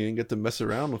running and get to mess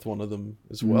around with one of them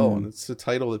as well. And it's a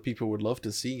title that people would love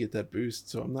to see get that boost,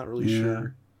 so I'm not really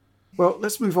sure. Well,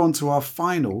 let's move on to our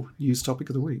final news topic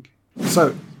of the week.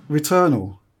 So,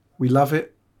 Returnal. We love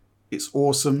it. It's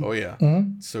awesome. Oh, yeah.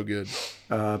 It's so good.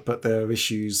 But there are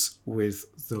issues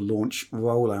with the launch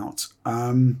rollout.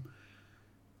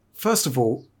 First of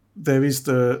all, there is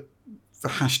the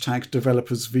hashtag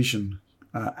developers vision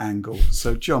angle.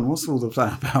 So, John, what's all of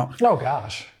that about? Oh,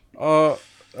 gosh.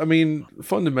 I mean,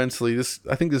 fundamentally,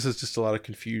 I think this is just a lot of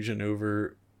confusion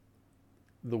over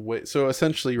the way. So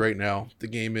essentially right now the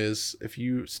game is, if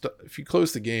you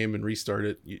close the game and restart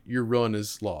it, your run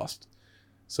is lost.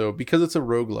 So because it's a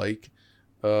roguelike,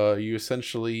 you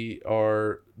essentially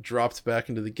are dropped back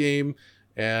into the game,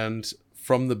 and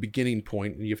from the beginning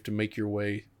point, and you have to make your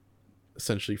way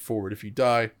essentially forward. If you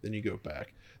die, then you go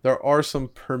back. There are some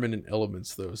permanent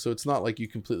elements though, so it's not like you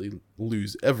completely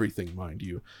lose everything, mind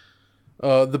you.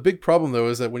 The big problem though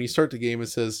is that when you start the game, it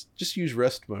says just use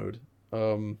rest mode.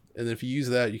 And if you use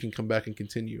that, you can come back and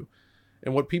continue.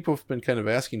 And what people have been kind of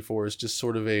asking for is just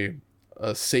sort of a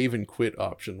save and quit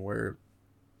option, where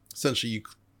essentially you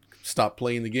stop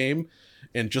playing the game,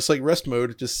 and just like rest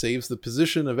mode, it just saves the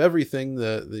position of everything,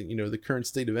 the current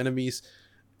state of enemies.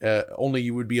 Only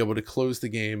you would be able to close the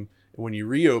game, and when you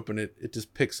reopen it, it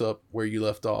just picks up where you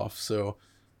left off. So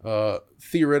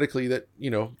theoretically, that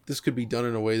this could be done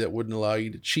in a way that wouldn't allow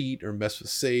you to cheat or mess with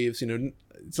saves.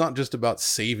 It's not just about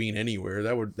saving anywhere.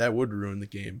 That would ruin the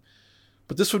game.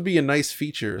 But this would be a nice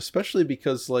feature, especially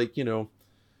because one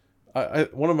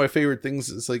of my favorite things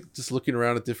is like just looking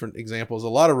around at different examples. A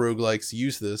lot of roguelikes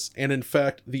use this, and in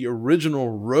fact, the original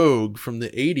Rogue from the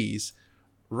 80s,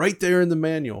 right there in the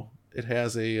manual, it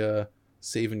has a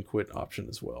save and quit option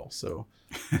as well. So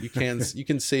you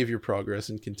can save your progress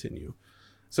and continue.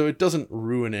 So it doesn't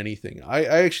ruin anything. I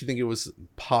actually think it was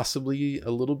possibly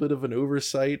a little bit of an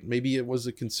oversight. Maybe it was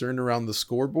a concern around the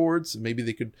scoreboards. Maybe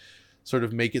they could sort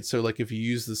of make it so like if you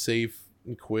use the save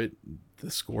and quit, the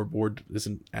scoreboard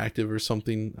isn't active or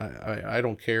something. I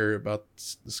don't care about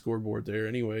the scoreboard there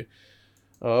anyway.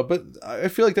 But I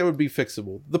feel like that would be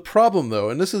fixable. The problem though,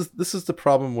 and this is the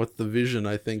problem with the vision,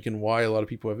 I think, and why a lot of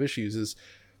people have issues, is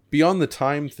beyond the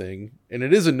time thing. And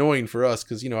it is annoying for us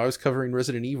because, I was covering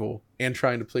Resident Evil and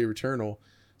trying to play Returnal.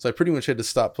 So I pretty much had to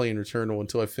stop playing Returnal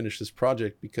until I finished this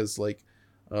project because it's like,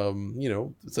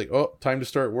 oh, time to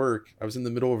start work. I was in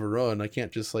the middle of a run. I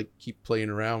can't just like keep playing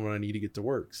around when I need to get to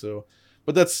work. So,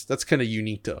 but that's kind of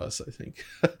unique to us, I think.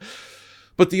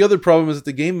 But the other problem is that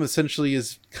the game essentially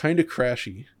is kind of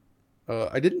crashy.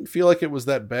 I didn't feel like it was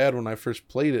that bad when I first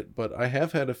played it, but I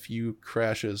have had a few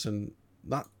crashes, and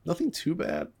nothing too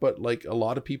bad, but like a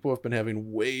lot of people have been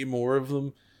having way more of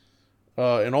them.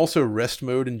 And also rest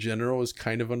mode in general is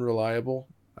kind of unreliable.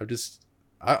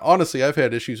 Honestly, I've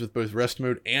had issues with both rest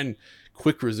mode and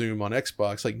quick resume on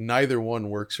Xbox. Like neither one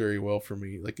works very well for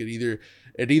me. Like it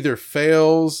either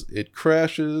fails, it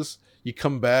crashes, you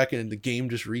come back and the game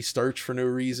just restarts for no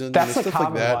reason. That's a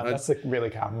common one. That's a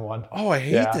really common one. Oh, I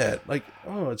hate that. Like,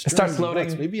 it starts loading.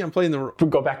 Nuts. Maybe I'm playing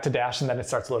go back to dash and then it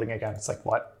starts loading again. It's like,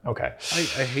 what? Okay.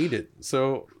 I hate it.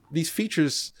 So these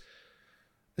features,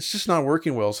 it's just not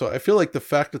working well. So I feel like the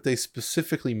fact that they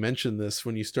specifically mention this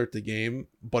when you start the game,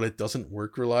 but it doesn't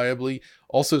work reliably.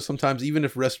 Also, sometimes even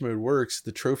if rest mode works,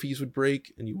 the trophies would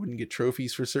break and you wouldn't get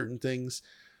trophies for certain things.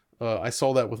 I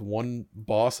saw that with one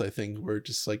boss, I think, where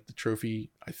just like the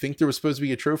trophy, I think there was supposed to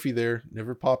be a trophy there,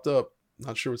 never popped up.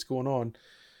 Not sure what's going on.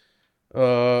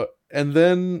 And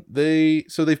then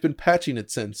they've been patching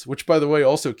it since, which by the way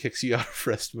also kicks you out of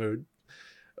rest mode.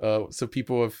 So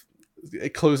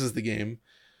it closes the game.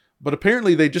 But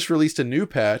apparently they just released a new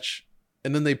patch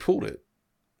and then they pulled it.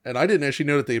 And I didn't actually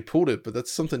know that they had pulled it, but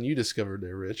that's something you discovered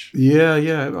there, Rich.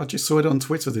 Yeah. I just saw it on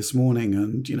Twitter this morning,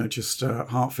 and just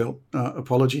heartfelt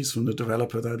apologies from the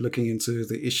developer. They're looking into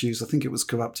the issues. I think it was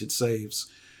corrupted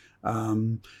saves.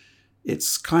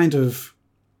 It's kind of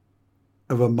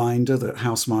a reminder that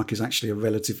Housemarque is actually a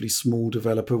relatively small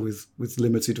developer with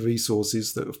limited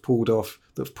resources that have pulled off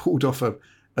an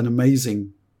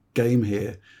amazing game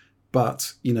here.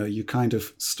 But, you kind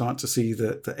of start to see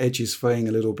the edges fraying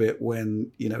a little bit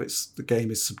when, the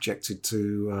game is subjected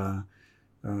to,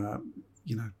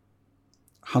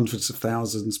 hundreds of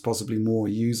thousands, possibly more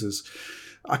users.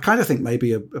 I kind of think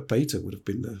maybe a beta would have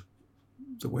been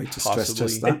the way to stress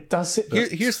test that. It does.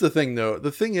 Here's the thing, though.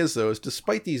 The thing is, though, is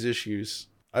despite these issues,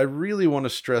 I really want to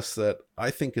stress that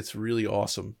I think it's really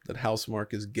awesome that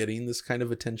Housemarque is getting this kind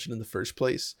of attention in the first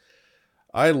place.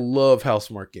 I love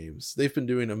Housemarque games. They've been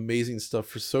doing amazing stuff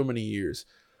for so many years.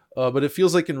 But it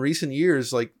feels like in recent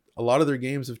years, like a lot of their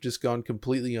games have just gone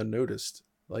completely unnoticed.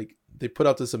 Like they put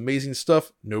out this amazing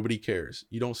stuff. Nobody cares.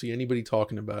 You don't see anybody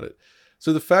talking about it.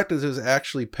 So the fact that there's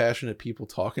actually passionate people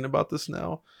talking about this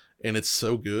now, and it's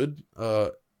so good,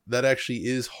 that actually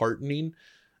is heartening.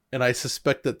 And I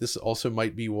suspect that this also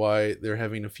might be why they're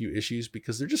having a few issues,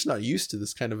 because they're just not used to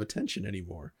this kind of attention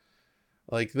anymore.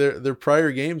 Like their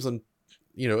prior games on,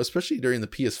 especially during the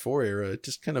PS4 era, it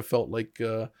just kind of felt like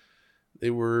they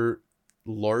were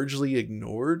largely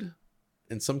ignored,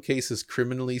 in some cases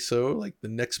criminally so. Like the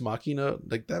Nex Machina,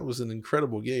 like that was an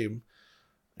incredible game,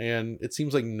 and it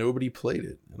seems like nobody played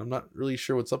it, and I'm not really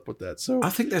sure what's up with that. So I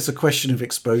think there's a question of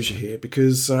exposure here,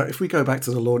 because if we go back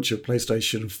to the launch of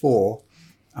PlayStation 4,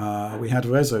 we had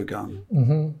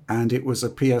Resogun, and it was a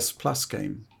PS Plus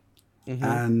game,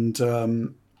 and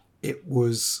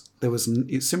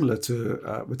it's similar to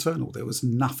Returnal. There was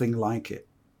nothing like it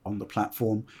on the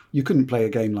platform. You couldn't play a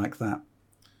game like that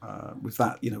with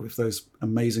with those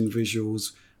amazing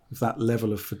visuals, with that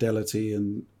level of fidelity,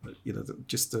 and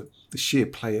just the sheer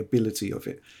playability of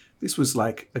it. This was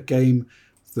like a game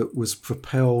that was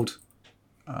propelled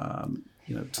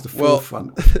to the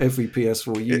forefront of every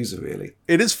PS4 user, really.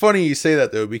 It is funny you say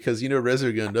that, though, because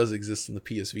Resogun does exist in the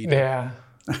PS Vita. Yeah.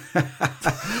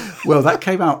 Well, that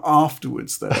came out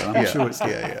afterwards, though. I'm sure it's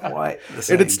quite the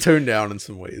same. And it's toned down in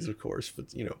some ways, of course,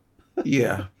 but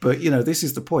Yeah, but this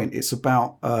is the point. It's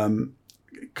about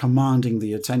commanding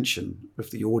the attention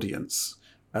of the audience,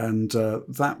 and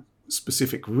that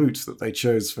specific route that they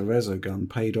chose for Resogun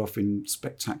paid off in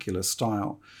spectacular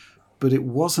style. But it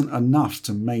wasn't enough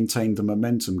to maintain the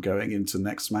momentum going into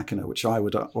Nex Machina, which I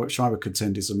would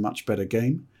contend is a much better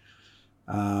game.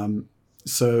 And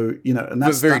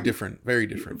that's very different.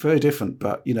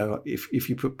 But if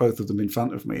you put both of them in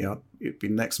front of me, it'd be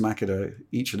Nex Machina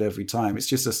each and every time. It's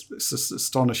just it's an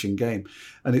astonishing game,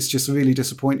 and it's just really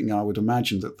disappointing. I would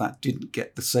imagine that didn't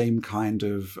get the same kind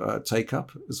of take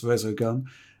up as Resogun.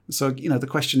 So the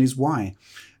question is why,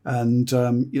 and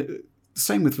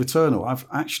same with Returnal. I've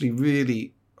actually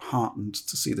really heartened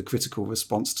to see the critical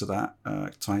response to that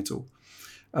title,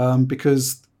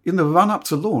 because in the run up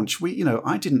to launch,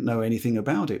 I didn't know anything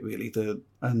about it really.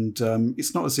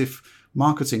 It's not as if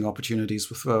marketing opportunities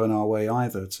were thrown our way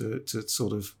either to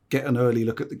sort of get an early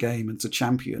look at the game and to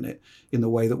champion it in the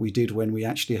way that we did when we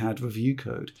actually had review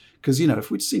code. Because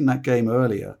if we'd seen that game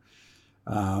earlier,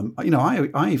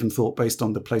 I even thought based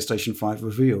on the PlayStation 5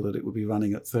 reveal that it would be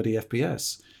running at 30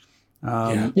 FPS.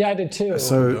 Yeah, I did too.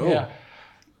 So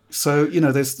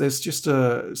there's just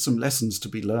some lessons to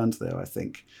be learned there, I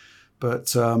think.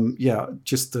 But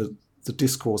just the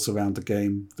discourse around the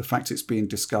game, the fact it's being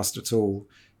discussed at all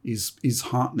is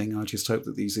heartening. I just hope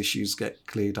that these issues get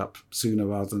cleared up sooner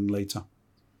rather than later.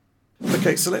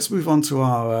 Okay, so let's move on to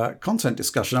our content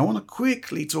discussion. I want to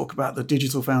quickly talk about the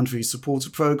Digital Foundry Supporter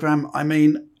Program. I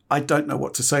mean, I don't know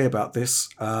what to say about this,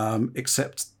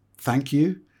 except thank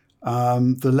you.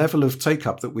 The level of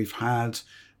take-up that we've had,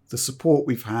 the support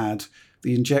we've had,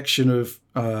 the injection of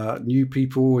new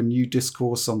people and new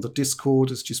discourse on the Discord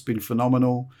has just been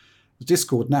phenomenal. The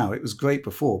Discord now, it was great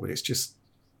before, but it's just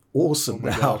awesome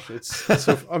now. Gosh, it's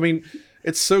so,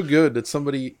 it's so good that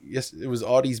somebody, it was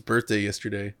Audie's birthday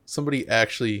yesterday. Somebody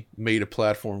actually made a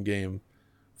platform game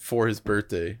for his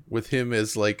birthday with him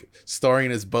as like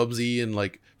starring as Bubsy and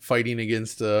like fighting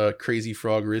against Crazy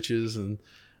Frog Riches, and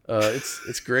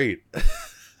it's great.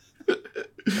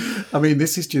 I mean,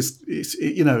 this is just,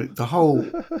 the whole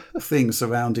thing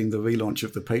surrounding the relaunch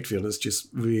of the Patreon has just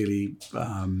really,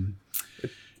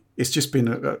 it's just been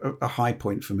a high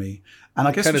point for me. And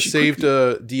I guess kind of saved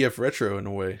DF Retro in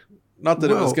a way. Not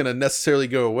that it was going to necessarily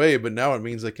go away, but now it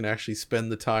means I can actually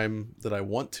spend the time that I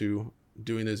want to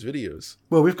doing those videos.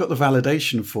 Well, we've got the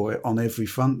validation for it on every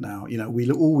front now. We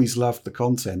always loved the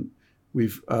content.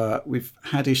 We've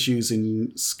had issues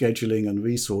in scheduling and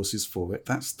resources for it.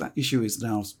 That issue is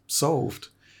now solved.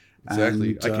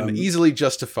 Exactly. And, I can easily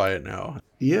justify it now.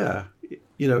 Yeah.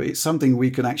 It's something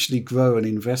we can actually grow and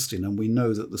invest in, and we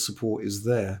know that the support is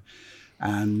there.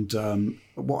 And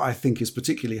what I think is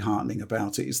particularly heartening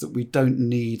about it is that we don't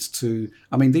need to.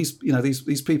 I mean, these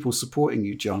people supporting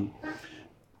you, John,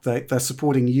 they're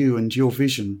supporting you and your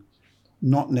vision,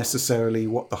 not necessarily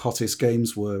what the hottest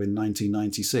games were in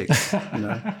 1996.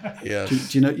 Yeah.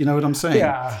 Do you know what I'm saying?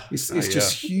 Yeah. It's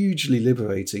just hugely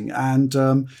liberating, and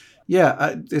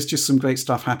there's just some great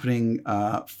stuff happening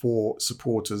for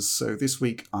supporters. So this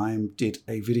week I did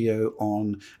a video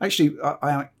on. Actually,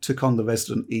 I took on the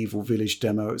Resident Evil Village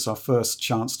demo. It's our first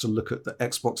chance to look at the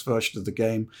Xbox version of the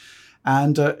game.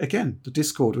 And again, the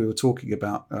Discord, we were talking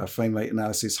about frame rate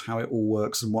analysis, how it all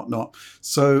works and whatnot.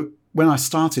 So when I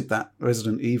started that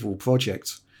Resident Evil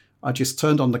project, I just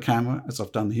turned on the camera, as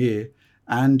I've done here,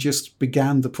 and just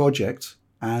began the project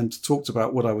and talked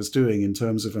about what I was doing in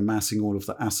terms of amassing all of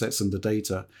the assets and the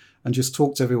data, and just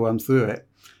talked everyone through it.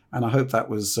 And I hope that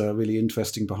was really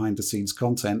interesting behind-the-scenes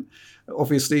content.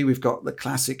 Obviously, we've got the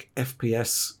classic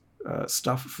FPS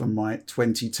stuff from my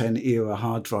 2010 era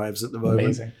hard drives at the moment.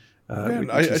 Amazing.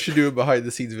 I should do a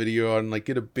behind-the-scenes video on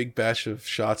get a big batch of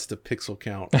shots to pixel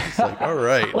count. It's all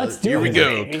right, here we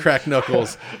go. Crack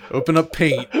knuckles, open up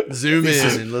Paint, zoom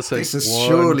in, and let's say this has one,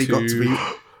 surely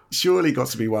got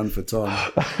to be one for Tom.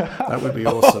 That would be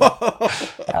awesome.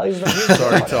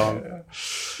 Sorry, Tom.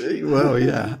 Well,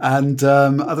 yeah. And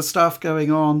other stuff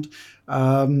going on.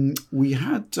 We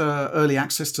had early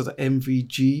access to the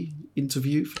MVG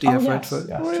interview for DF Redford.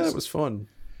 Yes. Oh, yeah, that was fun.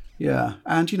 Yeah.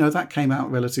 And, that came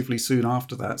out relatively soon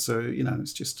after that. So,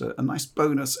 it's just a nice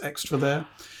bonus extra there.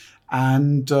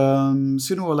 And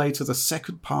sooner or later, the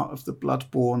second part of the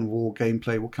Bloodborne War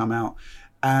gameplay will come out.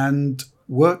 And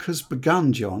work has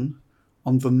begun, John,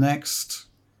 on the next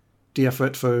DF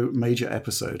Retro major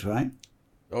episode, right?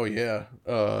 Oh, yeah.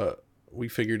 We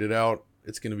figured it out.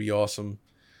 It's going to be awesome.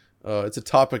 It's a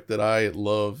topic that I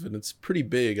love, and it's pretty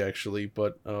big, actually,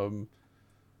 but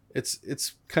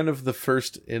it's kind of the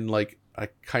first in a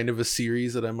kind of a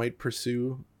series that I might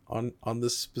pursue on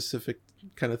this specific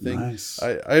kind of thing. Nice.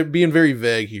 I'm being very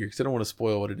vague here because I don't want to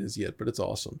spoil what it is yet, but it's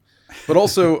awesome. But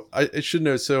also, I should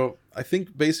know. So I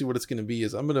think basically what it's going to be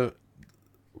is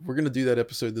we're gonna do that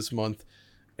episode this month,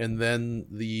 and then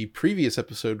the previous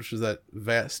episode, which was that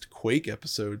vast Quake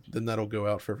episode, then that'll go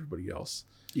out for everybody else.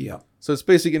 Yeah. So it's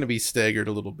basically going to be staggered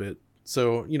a little bit.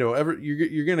 So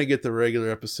you're going to get the regular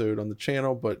episode on the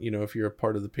channel, but if you're a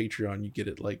part of the Patreon, you get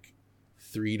it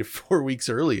 3 to 4 weeks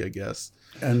early, I guess.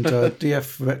 And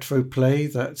DF Retro Play,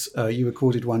 that you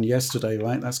recorded one yesterday,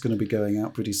 right? That's going to be going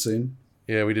out pretty soon.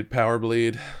 Yeah, we did Power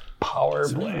Blade.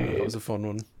 That was a fun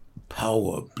one.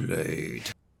 Power Blade.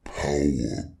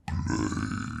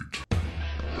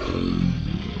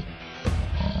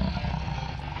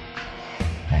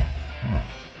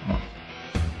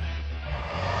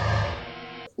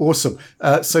 Awesome.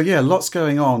 So yeah, lots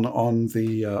going on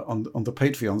the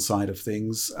Patreon side of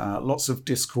things. Lots of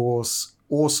discourse,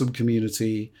 awesome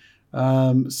community,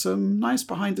 some nice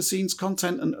behind the scenes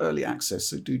content and early access.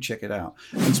 So do check it out.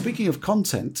 And speaking of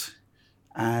content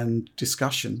and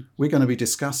discussion, we're going to be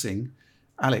discussing,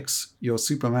 Alex, your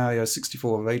Super Mario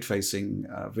 64 raid facing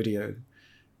video,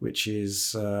 which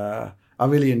is I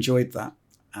really enjoyed that.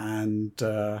 And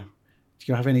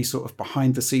do you have any sort of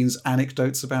behind-the-scenes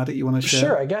anecdotes about it you want to share?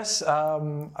 Sure, I guess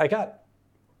I got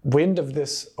wind of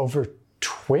this over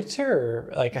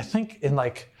Twitter. I think in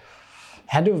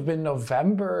had to have been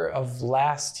November of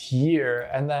last year,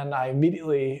 and then I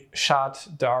immediately shot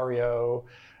Dario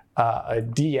a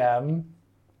DM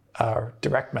or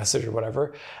direct message or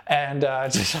whatever, and I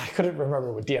couldn't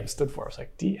remember what DM stood for. I was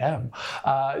like, DM?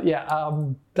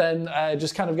 Then I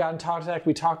just kind of got in contact.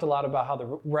 We talked a lot about how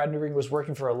the rendering was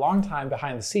working for a long time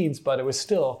behind the scenes, but it was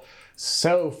still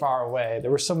so far away. There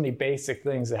were so many basic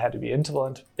things that had to be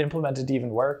implemented to even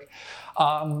work.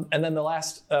 And then the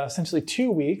last essentially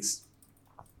 2 weeks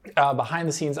behind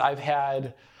the scenes, I've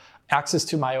had access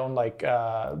to my own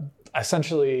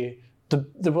essentially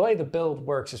the way the build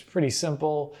works is pretty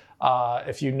simple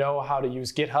if you know how to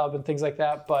use GitHub and things like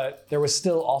that, but there was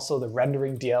still also the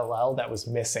rendering DLL that was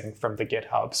missing from the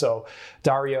GitHub. So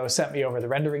Dario sent me over the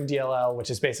rendering DLL, which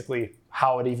is basically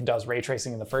how it even does ray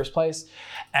tracing in the first place.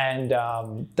 And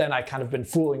then I kind of been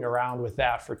fooling around with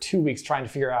that for 2 weeks trying to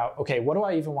figure out, okay, what do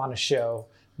I even want to show?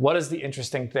 What is the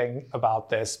interesting thing about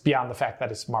this beyond the fact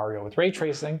that it's Mario with ray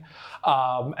tracing?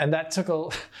 And that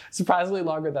took surprisingly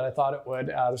longer than I thought it would.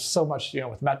 There's so much,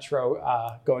 with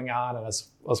Metro going on, and as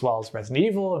well as Resident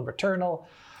Evil and Returnal.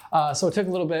 So it took a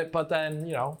little bit, but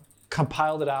then,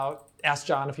 compiled it out, asked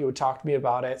John if he would talk to me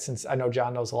about it, since I know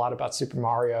John knows a lot about Super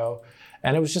Mario.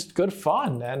 And it was just good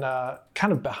fun. And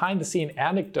kind of behind the scene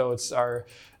anecdotes are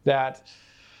that,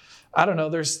 I don't know,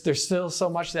 there's still so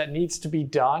much that needs to be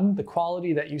done. The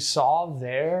quality that you saw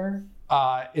there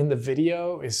in the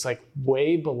video is like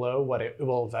way below what it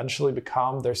will eventually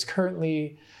become. There's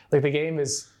currently, the game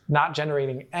is not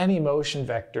generating any motion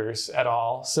vectors at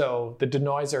all. So the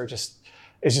denoiser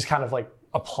is just kind of like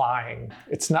applying.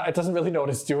 It doesn't really know what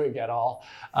it's doing at all.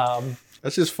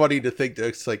 That's just funny to think that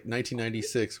it's like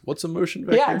 1996. What's a motion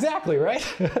vector? Yeah, exactly, right?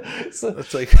 So,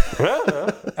 it's like,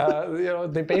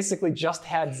 they basically just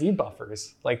had Z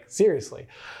buffers. Like, seriously.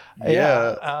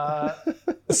 Yeah.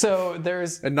 So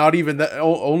there's... And not even that,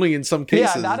 only in some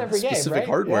cases. Yeah, not every game, specific right?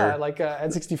 hardware. Yeah, like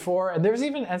N64. And there's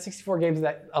even N64 games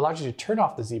that allowed you to turn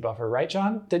off the Z buffer, right,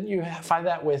 John? Didn't you find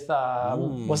that with,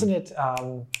 wasn't it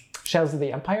Shadows of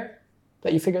the Empire?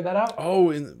 That you figured that out?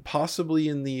 Oh, and possibly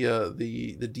in the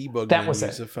debug that menus,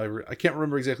 was it. if I can't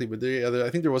remember exactly, but I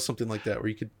think there was something like that where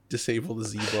you could disable the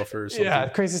Z buffer or something. Yeah,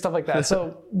 crazy stuff like that.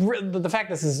 So the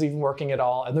fact this is even working at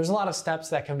all, and there's a lot of steps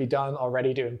that can be done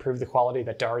already to improve the quality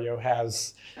that Dario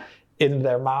has in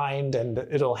their mind, and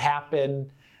it'll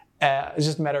happen. It's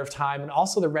just a matter of time. And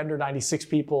also the Render 96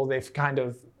 people, they've kind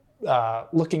of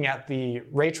looking at the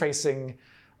ray tracing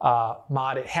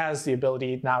mod, it has the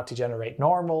ability now to generate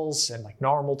normals and like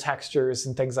normal textures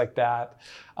and things like that,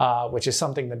 which is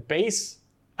something that base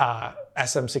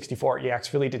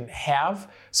SM64EX really didn't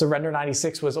have. So Render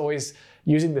 96 was always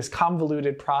using this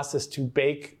convoluted process to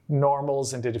bake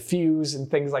normals and to diffuse and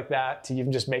things like that to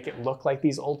even just make it look like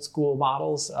these old school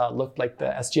models looked like the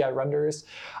SGI renderers.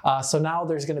 So now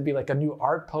there's going to be like a new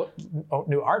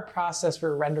art process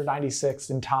for Render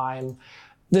 96 in time.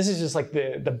 This is just like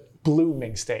the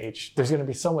blooming stage. There's going to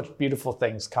be so much beautiful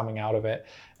things coming out of it.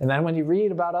 And then when you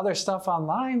read about other stuff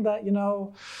online that,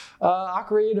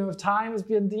 Ocarina of Time has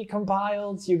been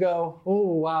decompiled, you go,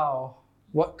 oh, wow,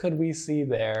 what could we see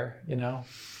there,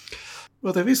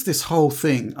 Well, there is this whole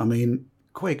thing. I mean,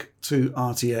 Quake 2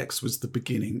 RTX was the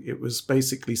beginning. It was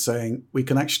basically saying we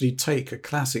can actually take a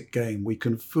classic game, we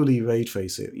can fully ray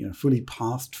trace it, fully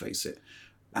path trace it.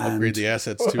 And upgrade the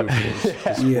assets too, of course, to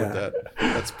support that.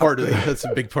 That's part of it. That's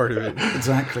a big part of it.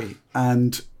 Exactly.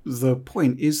 And the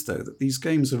point is, though, that these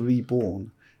games are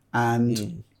reborn,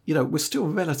 and we're still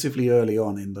relatively early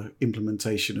on in the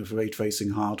implementation of ray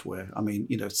tracing hardware. I mean,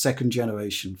 second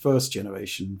generation, first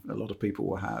generation, a lot of people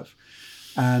will have.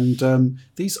 And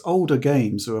these older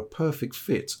games are a perfect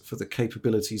fit for the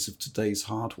capabilities of today's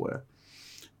hardware.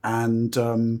 And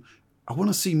I want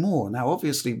to see more. Now,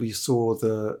 obviously, we saw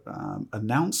the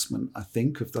announcement, I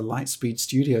think, of the Lightspeed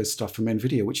Studio stuff from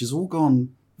NVIDIA, which has all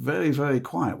gone very, very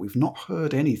quiet. We've not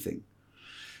heard anything.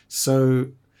 So,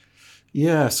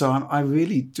 I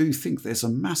really do think there's a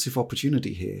massive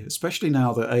opportunity here, especially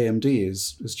now that AMD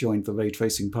has joined the ray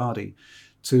tracing party,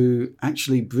 to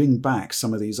actually bring back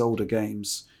some of these older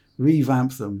games,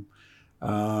 revamp them.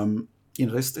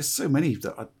 There's so many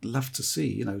that I'd love to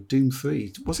see. Doom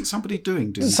 3. Wasn't somebody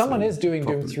doing Doom 3? Someone is doing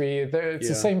properly? Doom 3. It's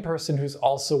the same person who's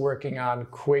also working on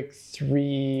Quake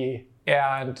 3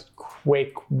 and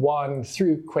Quake 1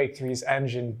 through Quake 3's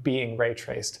engine being ray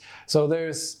traced. So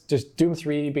there's Doom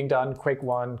 3 being done, Quake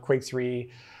 1, Quake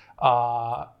 3.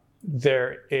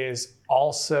 There is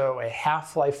also a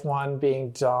Half-Life 1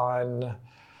 being done.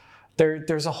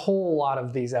 There's a whole lot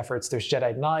of these efforts. There's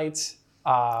Jedi Knight.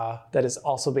 That is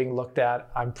also being looked at,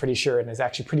 I'm pretty sure, and is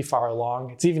actually pretty far along.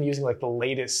 It's even using like the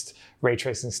latest ray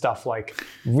tracing stuff like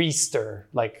Reester,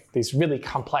 like these really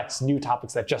complex new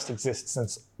topics that just exist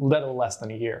since little less than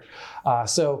a year.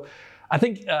 So I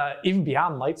think even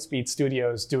beyond Lightspeed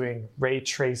Studios doing ray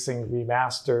tracing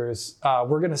remasters,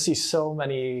 we're going to see so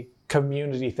many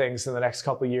community things in the next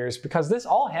couple of years, because this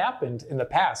all happened in the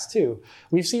past too.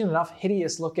 We've seen enough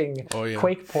hideous looking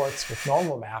Quake ports with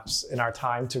normal maps in our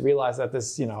time to realize that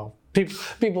this,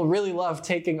 people really love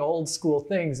taking old school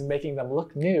things and making them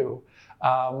look new.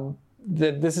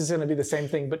 This is going to be the same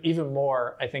thing, but even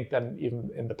more, I think, than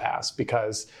even in the past,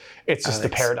 because it's just a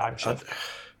paradigm shift.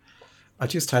 I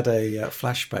just had a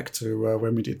flashback to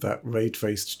when we did that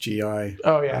raid-faced GI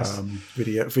Oh, yes.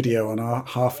 video on our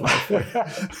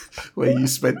Half-Life where you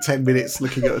spent 10 minutes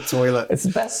looking at a toilet. It's the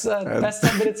best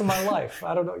 10 minutes of my life.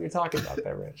 I don't know what you're talking about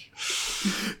there, Rich.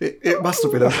 It must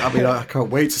have been. I can't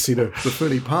wait to see the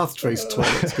fully path-traced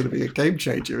toilet. It's going to be a game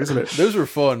changer, isn't it? Those were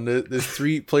fun. There's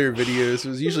 3-player videos. It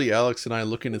was usually Alex and I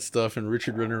looking at stuff and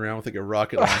Richard running around with like a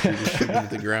rocket launcher just shooting at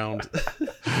the ground.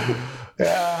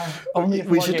 Yeah,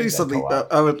 we should do something.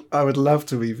 I would love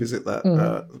to revisit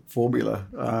that formula.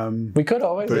 We could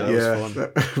always.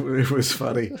 But it was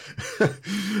funny.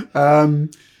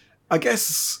 I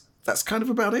guess that's kind of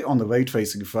about it on the raid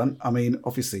facing front. I mean,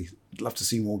 obviously, I'd love to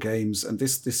see more games, and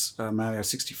this Mario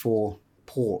 64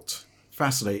 port,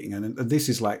 fascinating, and this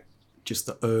is like just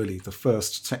the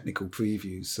first technical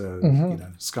preview. So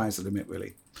sky's the limit,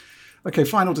 really. Okay,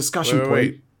 final discussion point.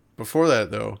 Wait. Before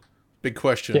that, though, big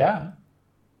question. Yeah.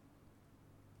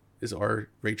 Is our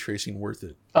ray tracing worth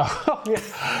it? Oh,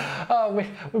 yeah.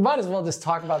 We might as well just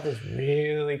talk about this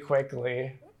really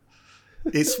quickly.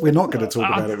 We're not going to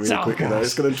talk about it really quickly, though.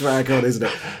 It's going to drag on, isn't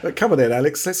it? But come on in,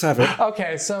 Alex. Let's have it.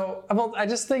 Okay, so I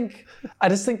just think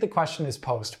the question is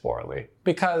posed poorly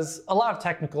because a lot of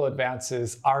technical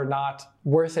advances are not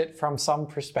worth it from some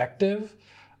perspective.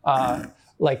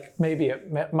 Like maybe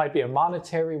it might be a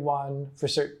monetary one for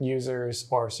certain users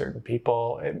or certain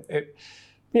people.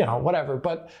 Whatever.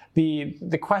 But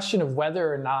the question of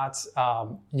whether or not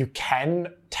you can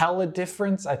tell a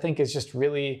difference, I think, is just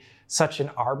really such an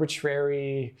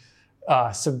arbitrary,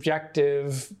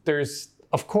 subjective. There's,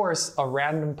 of course, a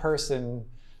random person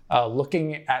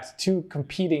looking at 2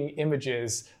 competing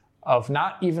images of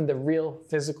not even the real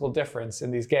physical difference in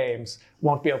these games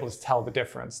won't be able to tell the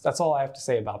difference. That's all I have to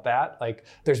say about that. Like,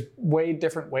 there's way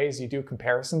different ways you do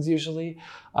comparisons usually.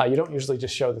 You don't usually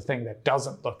just show the thing that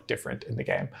doesn't look different in the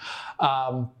game.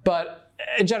 But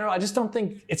in general, I just don't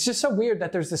think, it's just so weird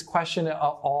that there's this question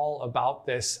all about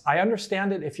this. I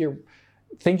understand it if you're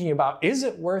thinking about, is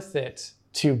it worth it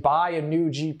to buy a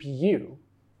new GPU?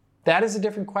 That is a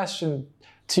different question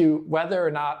to whether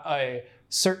or not a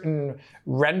certain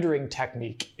rendering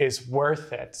technique is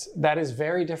worth it. That is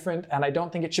very different, and I don't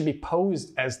think it should be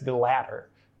posed as the latter,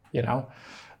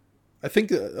 I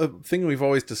think a thing we've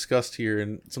always discussed here,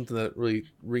 and something that really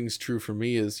rings true for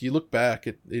me, is you look back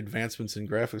at the advancements in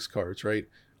graphics cards, right?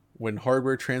 When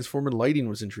hardware transform and lighting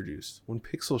was introduced, when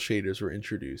pixel shaders were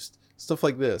introduced, stuff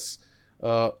like this.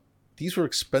 These were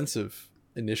expensive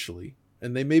initially,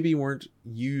 and they maybe weren't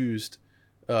used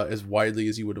as widely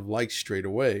as you would have liked straight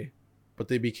away, but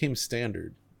they became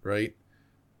standard, right?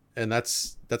 And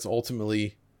that's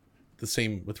ultimately the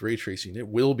same with ray tracing. It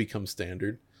will become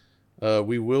standard.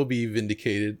 We will be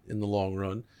vindicated in the long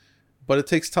run, but it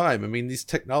takes time. I mean, this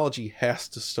technology has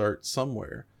to start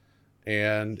somewhere,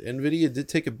 and NVIDIA did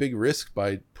take a big risk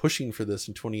by pushing for this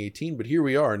in 2018, but here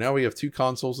we are. Now we have 2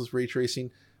 consoles with ray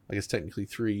tracing. I guess technically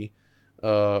 3.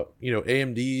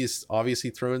 AMD is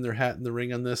obviously throwing their hat in the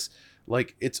ring on this.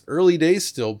 Like, it's early days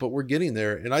still, but we're getting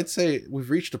there. And I'd say we've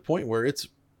reached a point where it's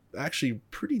actually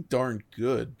pretty darn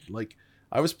good. Like,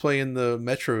 I was playing the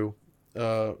Metro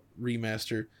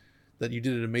remaster that you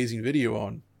did an amazing video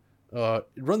on. It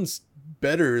runs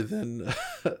better than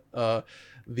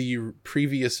the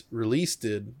previous release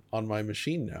did on my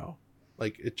machine now.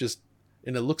 Like,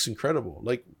 and it looks incredible.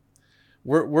 Like,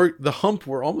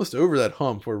 we're almost over that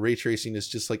hump where ray tracing is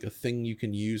just like a thing you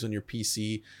can use on your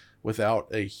PC without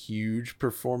a huge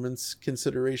performance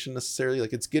consideration necessarily.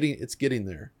 Like, it's getting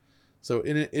there. So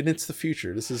it's the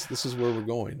future. This is where we're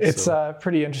going. It's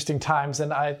pretty interesting times,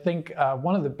 and I think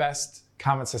one of the best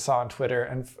comments I saw on Twitter,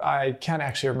 and I can't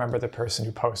actually remember the person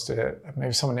who posted it,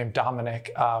 maybe someone named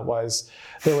Dominic, was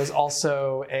there was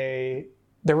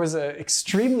an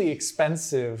extremely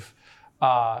expensive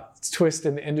twist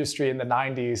in the industry in the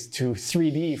 90s to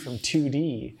 3D from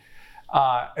 2D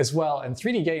as well. And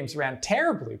 3D games ran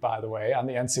terribly, by the way, on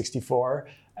the N64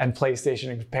 and PlayStation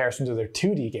in comparison to their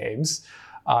 2D games,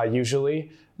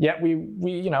 usually. Yet we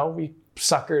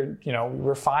suckered, we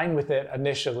were fine with it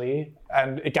initially,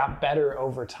 and it got better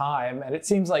over time. And it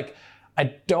seems like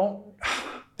I don't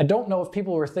know if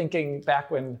people were thinking back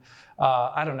when,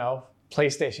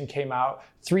 PlayStation came out,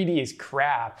 3D is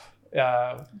crap.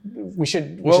 We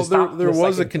should stop there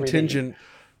was a contingent 3D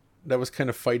that was kind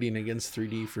of fighting against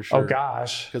 3D for sure. Oh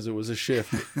gosh, because it was a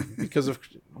shift because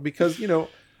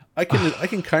I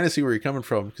can kind of see where you're coming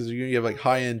from, because you have like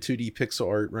high-end 2D pixel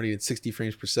art running at 60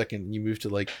 frames per second, and you move to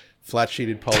like flat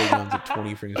shaded polygons at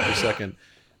 20 frames per second.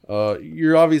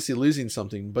 You're obviously losing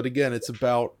something, but again, it's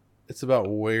about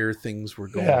where things were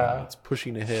going. Yeah. It's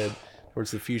pushing ahead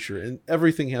towards the future, and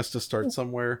everything has to start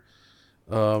somewhere.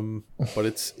 But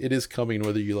it is coming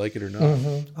whether you like it or not.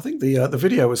 Mm-hmm. I think the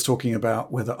video was talking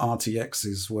about whether RTX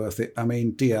is worth it. I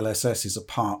mean, DLSS is a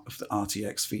part of the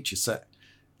RTX feature set,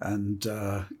 and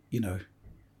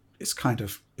it's kind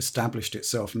of established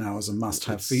itself now as a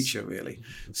must-have feature, really.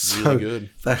 It's really good.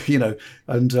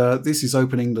 And this is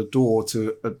opening the door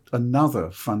to another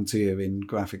frontier in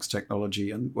graphics technology,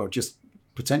 and just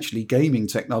potentially gaming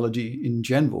technology in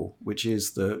general, which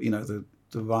is the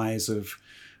rise of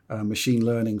machine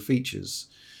learning features.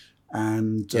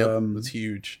 And that's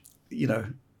huge.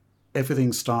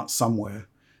 Everything starts somewhere,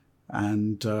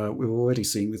 and we're already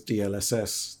seeing with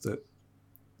DLSS that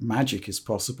magic is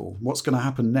possible. What's going to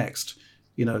happen next?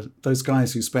 Those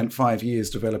guys who spent 5 years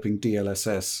developing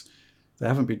DLSS, they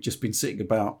haven't just been sitting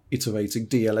about iterating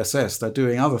DLSS. They're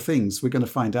doing other things. We're going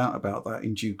to find out about that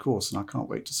in due course, and I can't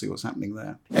wait to see what's happening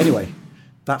there. Anyway,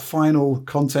 that final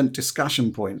content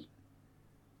discussion point,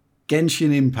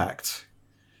 Genshin Impact.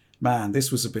 Man,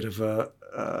 this was a bit of a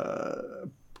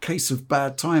case of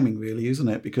bad timing, really, isn't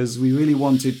it? Because we really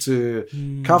wanted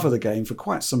to cover the game for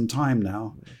quite some time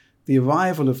now. The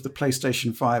arrival of the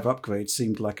PlayStation 5 upgrade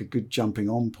seemed like a good jumping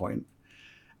on point,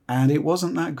 and it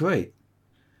wasn't that great.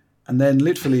 And then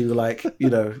literally,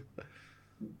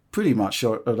 pretty much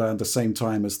around the same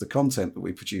time as the content that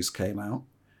we produced came out,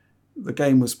 the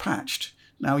game was patched.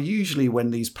 Now, usually when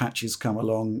these patches come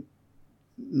along,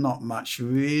 not much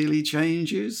really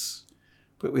changes.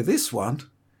 But with this one,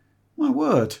 my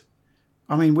word.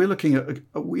 I mean, we're looking at,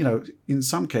 in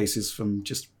some cases from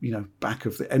just, back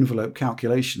of the envelope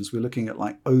calculations, we're looking at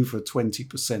like over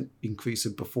 20% increase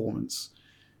in performance,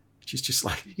 which is just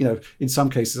like, in some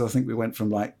cases, I think we went from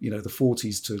like, the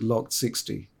 40s to locked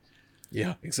 60.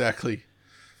 Yeah, exactly.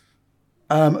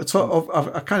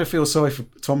 I kind of feel sorry for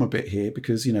Tom a bit here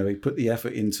because, he put the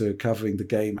effort into covering the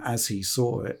game as he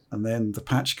saw it. And then the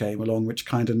patch came along, which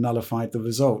kind of nullified the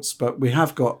results. But we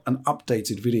have got an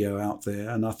updated video out there.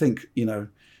 And I think,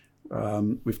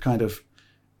 we've kind of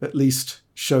at least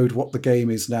showed what the game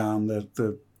is now. And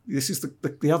this is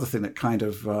the other thing that kind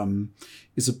of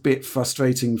is a bit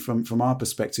frustrating from our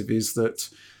perspective is that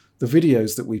the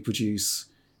videos that we produce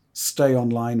stay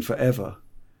online forever.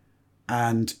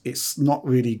 And it's not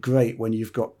really great when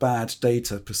you've got bad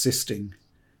data persisting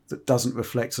that doesn't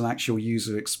reflect an actual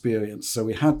user experience. So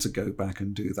we had to go back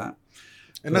and do that.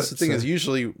 And that's the thing is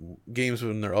usually games,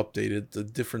 when they're updated, the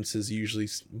difference is usually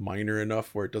minor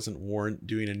enough where it doesn't warrant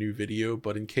doing a new video.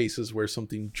 But in cases where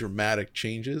something dramatic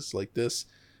changes like this,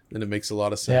 then it makes a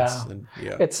lot of sense. Yeah. And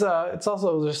yeah, it's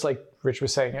also just like Rich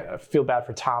was saying, I feel bad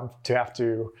for Tom to have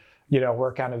to,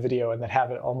 work on a video and then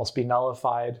have it almost be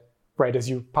nullified right as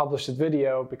you publish the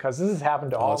video, because this has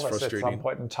happened to all of us at some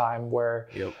point in time where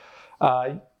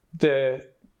the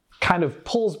kind of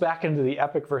pulls back into the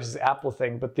Epic versus Apple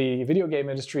thing, but the video game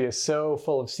industry is so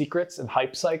full of secrets and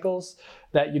hype cycles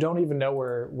that you don't even know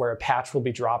where a patch will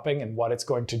be dropping and what it's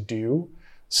going to do.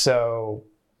 So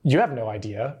you have no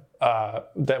idea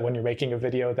that when you're making a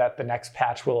video that the next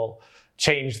patch will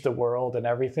change the world and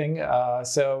everything.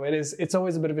 So it's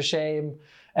always a bit of a shame.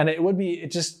 And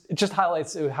it just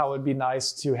highlights how it would be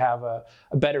nice to have a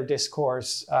better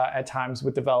discourse at times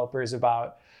with developers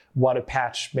about what a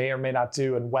patch may or may not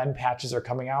do and when patches are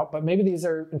coming out. But maybe these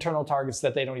are internal targets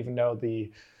that they don't even know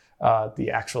the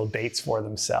actual dates for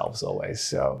themselves always.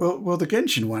 So well, the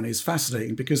Genshin one is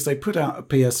fascinating because they put out a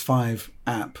PS5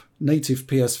 app, native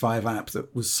PS5 app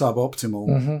that was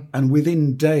suboptimal, and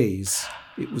within days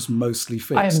it was mostly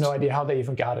fixed. I have no idea how they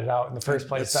even got it out in the first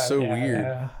place. That's so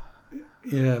weird.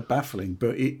 Yeah, baffling.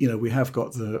 But we have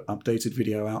got the updated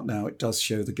video out now. It does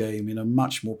show the game in a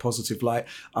much more positive light.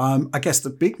 I guess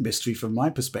the big mystery from my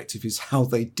perspective is how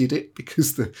they did it,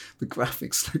 because the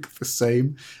graphics look the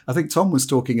same. I think Tom was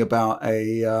talking about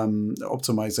a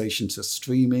optimization to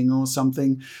streaming or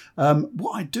something.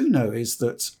 What I do know is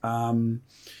that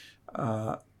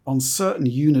on certain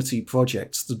Unity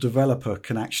projects, the developer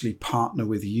can actually partner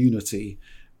with Unity,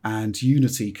 and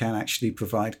Unity can actually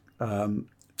provide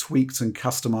tweaked and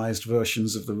customized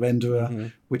versions of the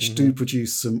renderer, which do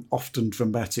produce some often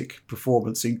dramatic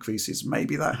performance increases.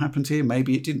 Maybe that happened here,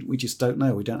 maybe it didn't. We just don't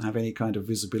know. We don't have any kind of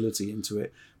visibility into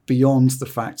it beyond the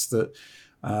fact that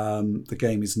the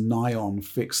game is nigh on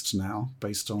fixed now,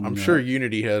 based on... I'm sure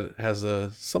Unity has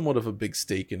a somewhat of a big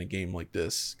stake in a game like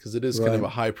this, because it is kind of a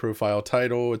high-profile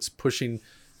title. It's pushing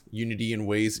Unity in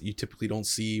ways that you typically don't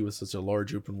see with such a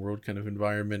large open world kind of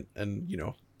environment, and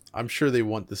I'm sure they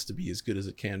want this to be as good as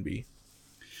it can be.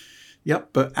 Yep,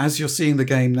 but as you're seeing the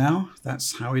game now,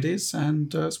 that's how it is,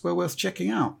 and it's well worth checking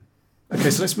out. Okay,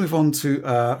 so let's move on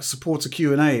to supporter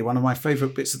Q&A, one of my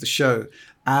favourite bits of the show.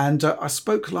 And I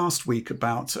spoke last week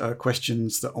about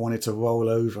questions that I wanted to roll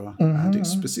over. And it's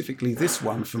specifically this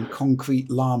one from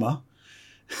Concrete Llama,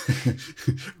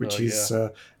 which is,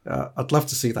 I'd love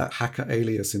to see that hacker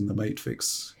alias in the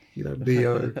Matrix. You know,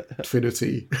 Neo,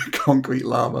 Trinity, Concrete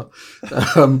Llama.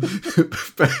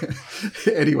 But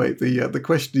anyway, the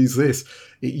question is this.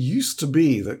 It used to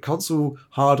be that console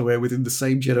hardware within the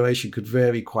same generation could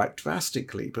vary quite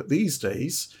drastically, but these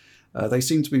days they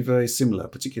seem to be very similar,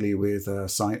 particularly with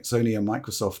Sony and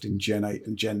Microsoft in Gen 8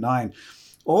 and Gen 9.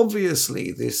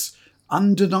 Obviously, this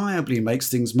undeniably makes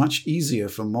things much easier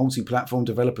for multi-platform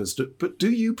developers, but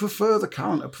do you prefer the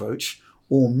current approach,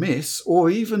 or miss, or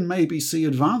even maybe see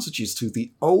advantages to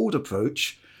the old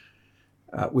approach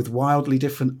with wildly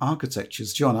different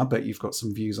architectures? John, I bet you've got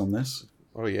some views on this.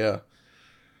 Oh, yeah.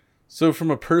 So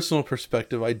from a personal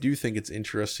perspective, I do think it's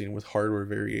interesting with hardware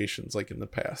variations like in the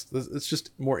past. It's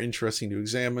just more interesting to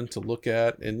examine, to look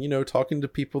at, and, you know, talking to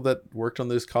people that worked on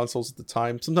those consoles at the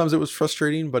time. Sometimes it was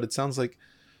frustrating, but it sounds like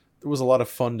there was a lot of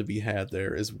fun to be had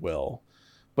there as well.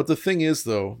 But the thing is,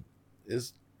 though,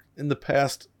 is in the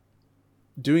past,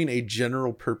 doing a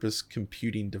general purpose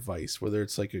computing device, whether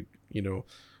it's like a, you know,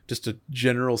 just a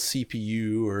general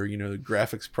CPU or, you know, the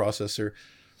graphics processor,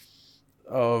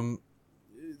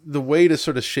 the way to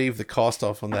sort of shave the cost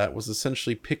off on that was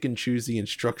essentially pick and choose the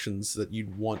instructions that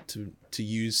you'd want to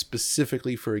use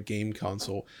specifically for a game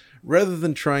console, rather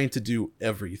than trying to do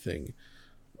everything.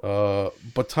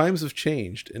 But times have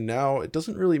changed, and now it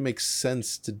doesn't really make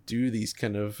sense to do these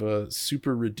kind of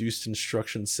super reduced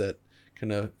instruction set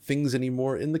kind of things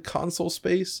anymore in the console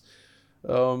space.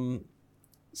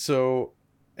 So,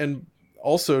 and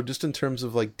also just in terms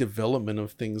of like development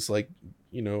of things like,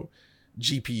 you know,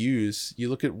 GPUs, you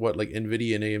look at what like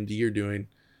NVIDIA and AMD are doing.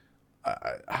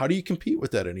 How do you compete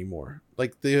with that anymore?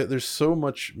 Like there's so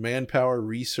much manpower,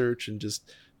 research, and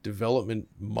just development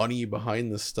money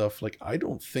behind this stuff. Like, I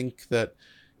don't think that,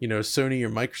 you know, Sony or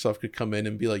Microsoft could come in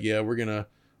and be like, yeah, we're gonna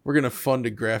fund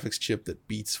a graphics chip that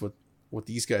beats what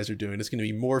these guys are doing. It's going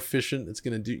to be more efficient. It's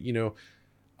going to do, you know,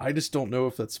 I just don't know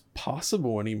if that's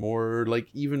possible anymore, or like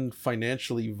even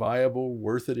financially viable,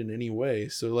 worth it in any way.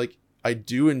 So like, I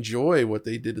do enjoy what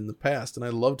they did in the past, and I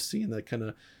loved seeing that kind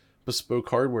of bespoke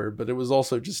hardware, but it was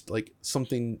also just like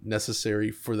something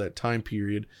necessary for that time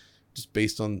period, just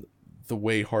based on the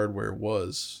way hardware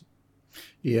was.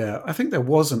 Yeah, I think there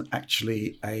wasn't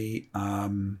actually a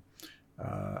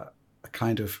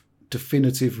kind of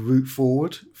definitive route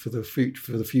forward for the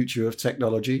future of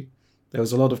technology. There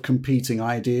was a lot of competing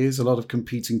ideas, a lot of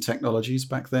competing technologies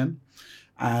back then,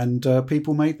 and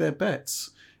people made their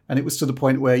bets. And it was to the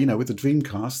point where, you know, with the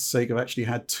Dreamcast, Sega actually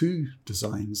had two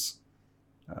designs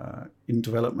in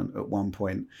development at one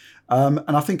point. And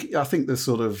I think the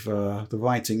sort of the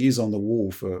writing is on the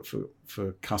wall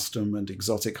for custom and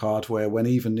exotic hardware, when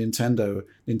even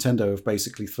Nintendo have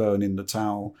basically thrown in the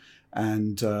towel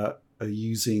and are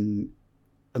using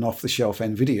an off-the-shelf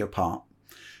NVIDIA part,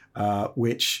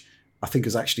 which I think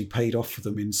has actually paid off for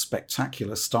them in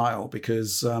spectacular style,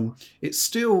 because it's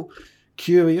still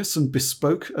curious and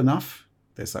bespoke enough,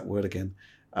 there's that word again,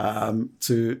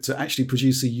 to actually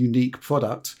produce a unique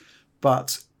product.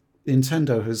 But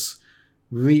Nintendo has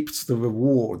reaped the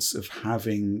rewards of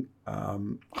having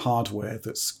hardware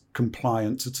that's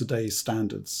compliant to today's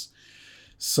standards.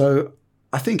 So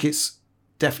I think it's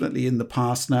definitely in the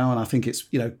past now, and I think it's,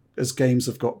 you know, as games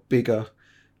have got bigger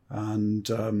and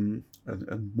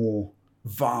more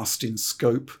vast in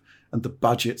scope, and the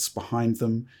budgets behind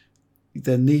them,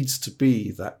 there needs to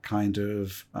be that kind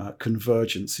of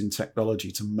convergence in technology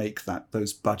to make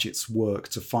those budgets work,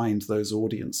 to find those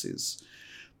audiences.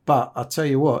 But I'll tell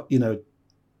you what, you know,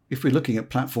 if we're looking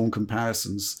at platform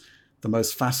comparisons, the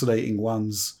most fascinating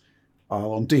ones are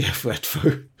on DF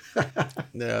Retro.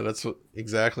 Yeah, that's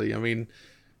exactly. I mean,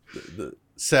 the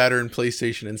Saturn,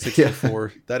 PlayStation, and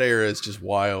 64, yeah. That era is just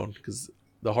wild, because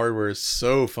the hardware is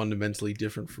so fundamentally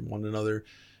different from one another,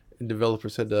 and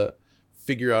developers had to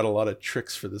figure out a lot of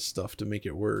tricks for this stuff to make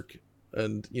it work.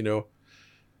 And, you know,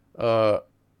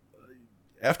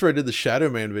 after I did the Shadow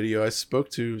Man video, I spoke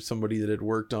to somebody that had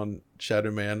worked on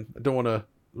Shadow Man. I don't want to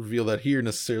reveal that here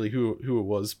necessarily who it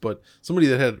was, but somebody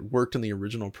that had worked on the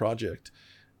original project.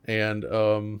 And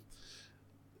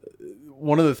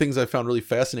one of the things I found really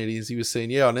fascinating is he was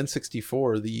saying, yeah, on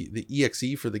N64, the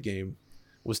EXE for the game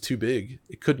was too big.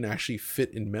 It couldn't actually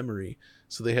fit in memory.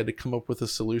 So they had to come up with a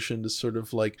solution to sort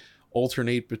of like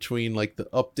alternate between like the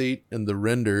update and the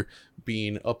render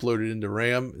being uploaded into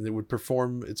RAM, and it would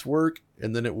perform its work,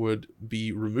 and then it would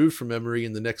be removed from memory,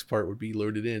 and the next part would be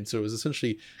loaded in. So it was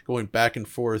essentially going back and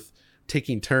forth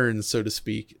taking turns, so to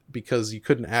speak, because you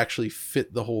couldn't actually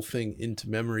fit the whole thing into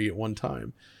memory at one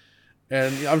time.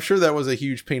 And I'm sure that was a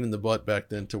huge pain in the butt back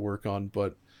then to work on,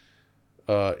 but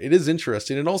it is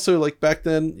interesting. And also, like, back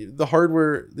then, the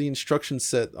hardware, the instruction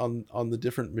set on the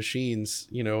different machines,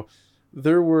 you know,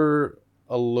 there were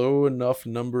a low enough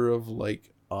number of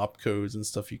like opcodes and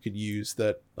stuff you could use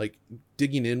that like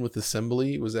digging in with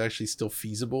assembly was actually still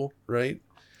feasible, right?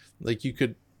 Like you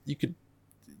could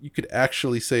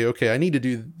actually say, okay, I need to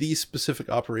do these specific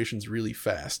operations really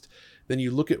fast. Then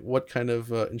you look at what kind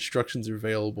of instructions are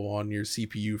available on your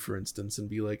CPU, for instance, and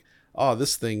be like, oh,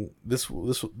 this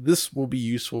will be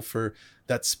useful for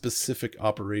that specific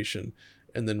operation,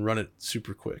 and then run it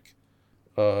super quick.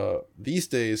 These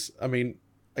days, I mean,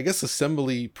 I guess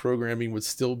assembly programming would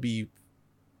still be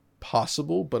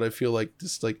possible, but I feel like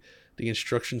just like the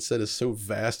instruction set is so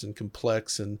vast and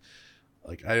complex, and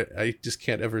like I just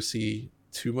can't ever see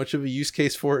too much of a use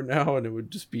case for it now, and it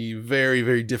would just be very,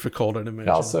 very difficult, I'd imagine.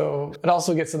 It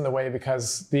also gets in the way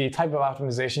because the type of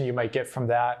optimization you might get from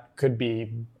that could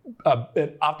be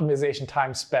an optimization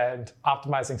time spent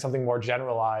optimizing something more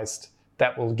generalized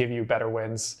that will give you better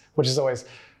wins, which is always,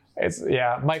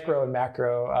 micro and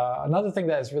macro. Another thing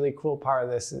that is really cool part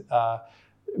of this,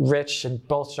 Rich and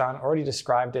both John already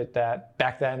described it, that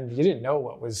back then you didn't know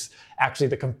what was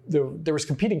actually there was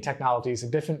competing technologies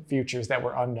and different futures that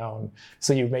were unknown.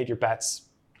 So you made your bets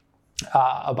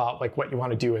about like what you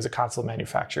want to do as a console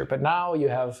manufacturer. But now you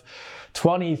have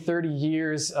 20, 30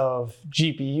 years of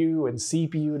GPU and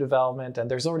CPU development,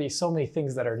 and there's already so many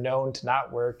things that are known to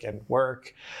not work and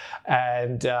work.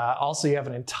 And also you have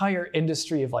an entire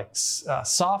industry of like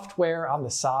software on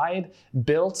the side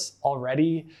built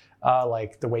already,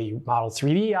 like the way you model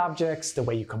 3D objects, the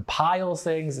way you compile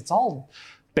things. It's all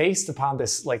based upon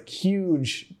this like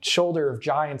huge shoulder of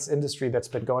giants industry that's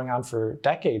been going on for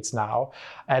decades now.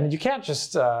 And you can't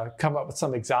just come up with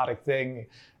some exotic thing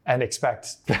and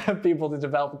expect people to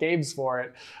develop games for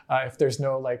it if there's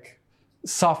no like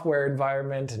software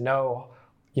environment, no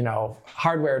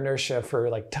hardware inertia for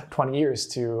like 20 years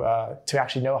to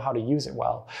actually know how to use it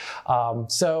well.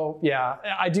 So yeah,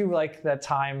 I do like that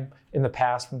time in the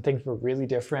past when things were really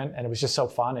different and it was just so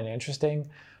fun and interesting,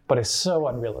 but it's so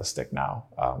unrealistic now.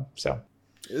 So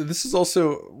this is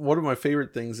also one of my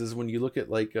favorite things is when you look at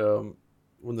like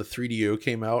when the 3DO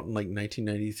came out in like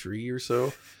 1993 or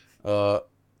so.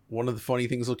 One of the funny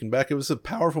things looking back, it was a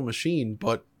powerful machine,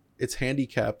 but it's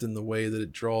handicapped in the way that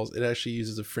it draws. It actually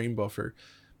uses a frame buffer,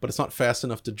 but it's not fast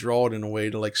enough to draw it in a way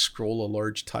to like scroll a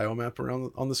large tile map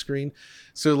around on the screen.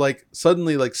 So like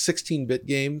suddenly like 16-bit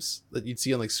games that you'd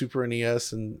see on like Super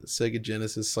NES and Sega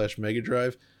Genesis / Mega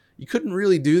Drive, you couldn't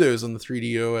really do those on the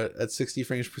 3DO at 60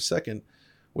 frames per second,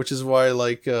 which is why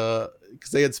like,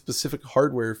 because they had specific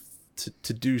hardware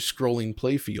to do scrolling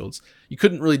play fields. You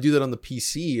couldn't really do that on the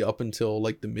PC up until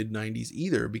like the mid 90s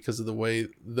either because of the way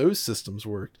those systems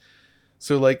worked.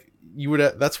 So like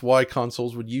that's why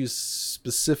consoles would use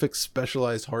specific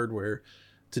specialized hardware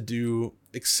to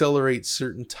accelerate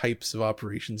certain types of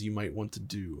operations you might want to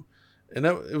do. And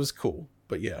it was cool.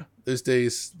 But yeah, those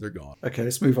days, they're gone. Okay,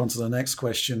 let's move on to the next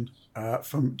question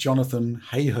from Jonathan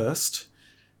Hayhurst.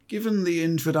 Given the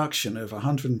introduction of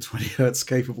 120 Hz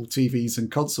capable TVs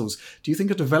and consoles, do you think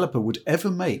a developer would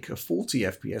ever make a 40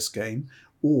 FPS game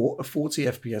or a 40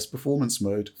 FPS performance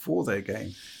mode for their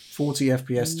game? 40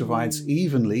 FPS divides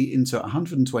evenly into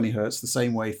 120 Hz the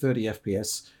same way 30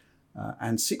 FPS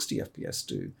and 60 FPS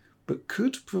do, but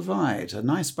could provide a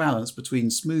nice balance between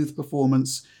smooth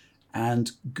performance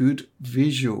and good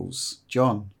visuals.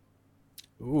 John?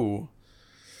 Ooh.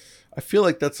 I feel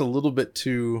like that's a little bit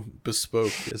too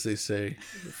bespoke, as they say,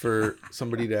 for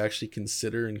somebody to actually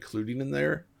consider including in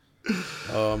there.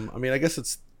 I mean, I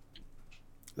guess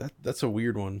that's a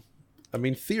weird one. I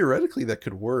mean, theoretically that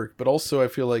could work, but also I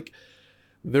feel like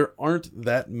there aren't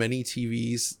that many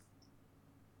TVs.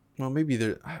 Well, maybe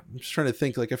I'm just trying to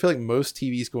think. Like, I feel like most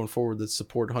TVs going forward that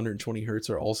support 120 hertz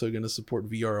are also going to support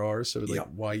VRR. So, like,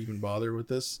 why even bother with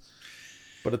this?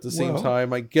 But at the same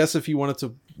time, I guess if you wanted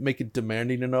to make it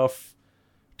demanding enough,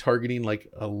 targeting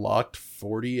like a locked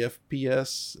 40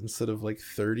 FPS instead of like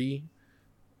 30,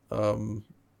 it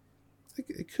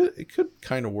could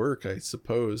kind of work, I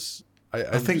suppose.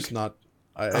 I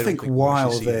think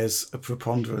while there's a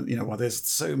preponderant, while there's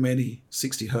so many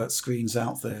 60 hertz screens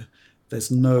out there, there's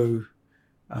no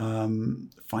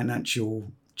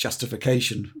financial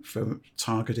justification for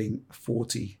targeting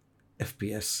 40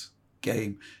 FPS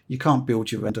game. You can't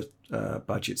build your render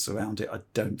budgets around it, I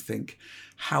don't think.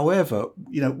 However,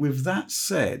 with that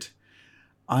said,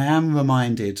 I am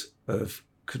reminded of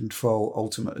Control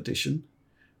Ultimate Edition,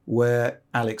 where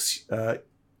Alex,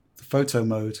 the photo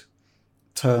mode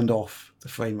turned off the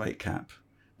frame rate cap.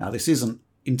 Now, this isn't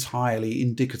entirely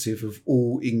indicative of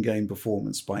all in-game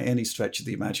performance by any stretch of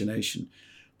the imagination,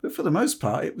 but for the most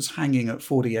part, it was hanging at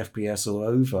 40 FPS or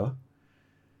over.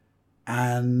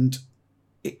 And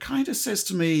it kind of says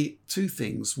to me two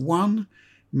things. One,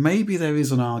 maybe there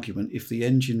is an argument, if the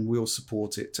engine will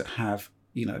support it, to have,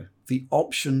 the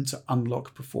option to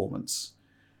unlock performance.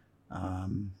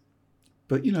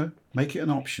 But, make it an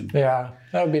option. Yeah,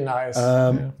 that would be nice.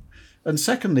 And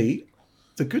secondly,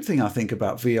 the good thing I think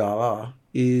about VRR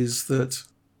is that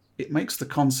it makes the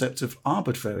concept of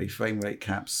arbitrary frame rate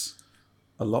caps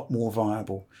a lot more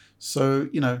viable. So,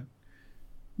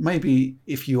 maybe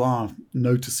if you are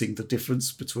noticing the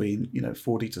difference between,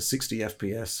 40 to 60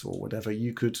 FPS or whatever,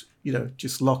 you could,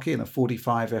 just lock in a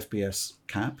 45 FPS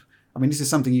cap. I mean, this is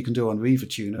something you can do on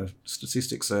RevaTuner,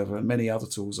 statistics server, and many other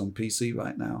tools on PC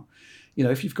right now.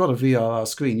 If you've got a VRR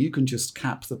screen, you can just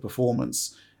cap the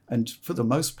performance. And for the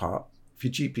most part, if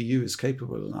your GPU is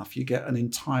capable enough, you get an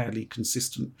entirely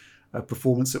consistent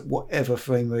performance at whatever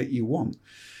frame rate you want.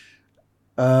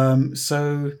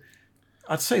 So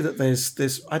I'd say that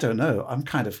there's I don't know, I'm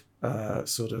kind of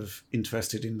sort of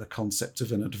interested in the concept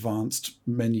of an advanced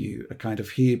menu, a kind of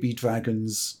here be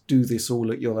dragons, do this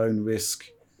all at your own risk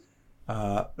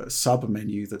sub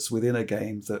menu that's within a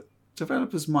game that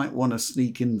developers might want to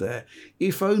sneak in there,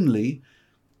 if only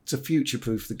to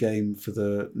future-proof the game for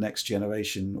the next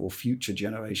generation or future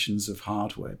generations of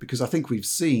hardware. Because I think we've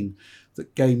seen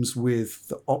that games with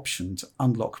the option to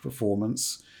unlock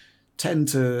performance tend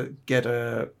to get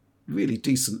a really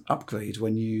decent upgrade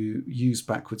when you use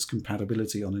backwards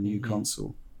compatibility on a new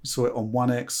console. We saw it on One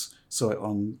X, saw it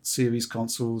on Series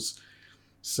consoles.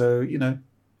 So,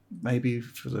 maybe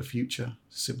for the future,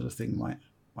 similar thing might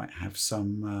have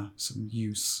some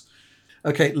use.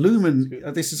 Okay, Lumen,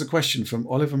 this is a question from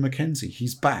Oliver McKenzie.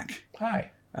 He's back.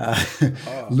 Hi.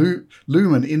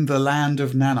 Lumen in the Land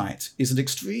of Nanite is an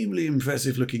extremely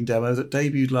impressive looking demo that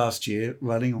debuted last year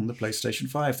running on the PlayStation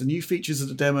 5. The new features of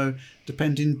the demo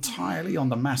depend entirely on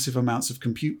the massive amounts of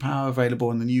compute power available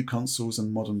on the new consoles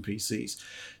and modern PCs.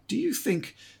 Do you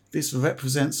think this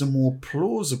represents a more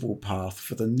plausible path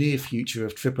for the near future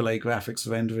of AAA graphics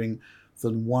rendering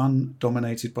than one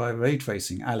dominated by ray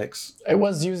tracing? Alex? It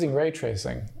was using ray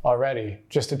tracing already,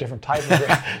 just a different type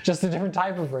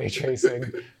of ray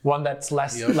tracing, one that's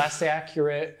less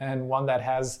accurate and one that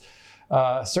has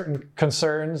certain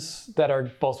concerns that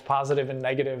are both positive and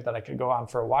negative that I could go on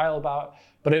for a while about.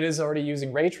 But it is already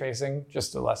using ray tracing,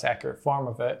 just a less accurate form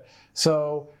of it.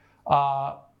 So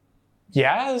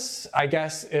yes, I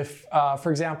guess if,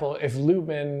 for example, if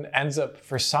Lumen ends up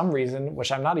for some reason,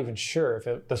 which I'm not even sure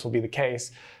if this will be the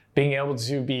case, being able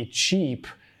to be cheap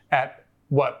at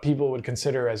what people would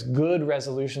consider as good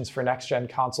resolutions for next-gen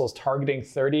consoles targeting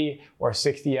 30 or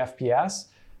 60 FPS,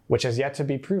 which has yet to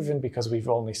be proven because we've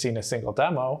only seen a single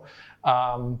demo,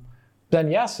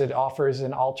 then yes, it offers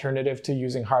an alternative to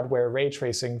using hardware ray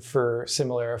tracing for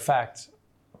similar effect,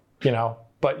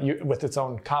 but with its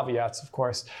own caveats, of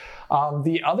course.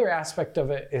 The other aspect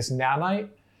of it is nanite,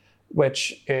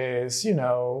 which is,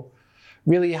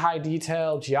 really high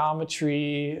detail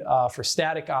geometry for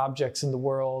static objects in the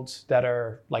world that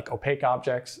are like opaque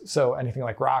objects. So anything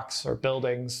like rocks or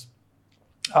buildings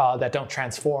that don't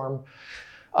transform.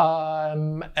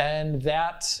 And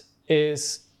that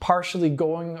is partially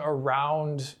going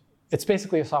around. It's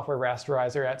basically a software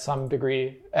rasterizer at some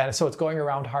degree. And so it's going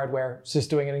around hardware, it's just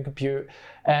doing it in compute.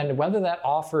 And whether that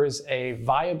offers a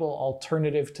viable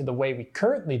alternative to the way we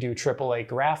currently do AAA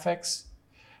graphics,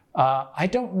 I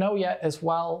don't know yet as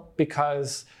well,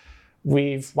 because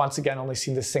we've once again only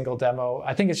seen this single demo.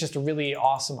 I think it's just a really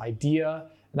awesome idea.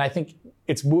 And I think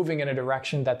it's moving in a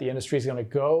direction that the industry is going to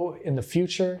go in the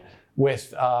future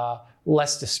with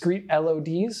less discrete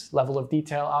LODs, level of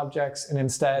detail objects, and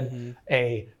instead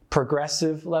a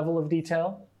progressive level of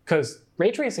detail, because ray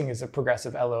tracing is a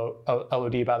progressive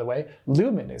LOD, by the way.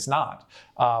 Lumen is not.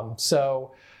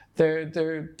 So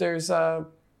there's a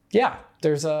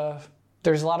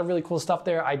lot of really cool stuff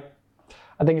there. I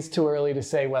think it's too early to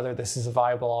say whether this is a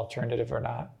viable alternative or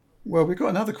not. Well, we've got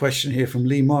another question here from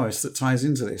Lee Morris that ties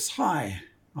into this. Hi,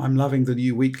 I'm loving the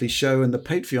new weekly show and the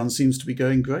Patreon seems to be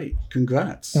going great.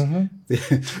 Congrats.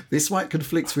 This might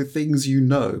conflict with things you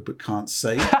know but can't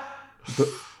say. But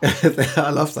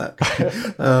I love that.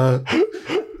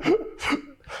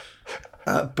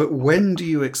 But when do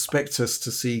you expect us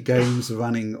to see games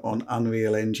running on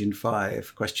Unreal Engine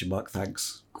 5? ?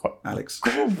 Thanks, Alex.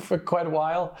 For quite a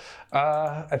while.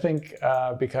 I think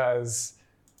because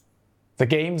the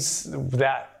games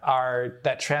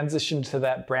that transition to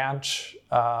that branch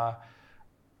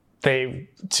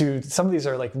some of these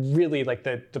are like really like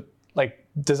the like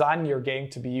designing your game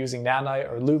to be using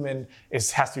Nanite or Lumen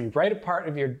has to be right a part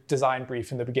of your design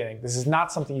brief in the beginning. This is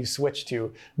not something you switch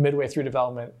to midway through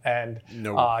development and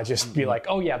just be like,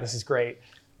 oh yeah, this is great.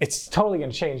 It's totally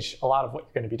going to change a lot of what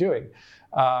you're going to be doing.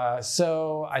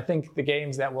 So I think the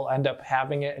games that will end up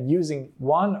having it and using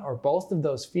one or both of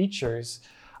those features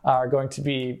are going to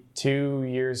be 2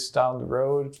 years down the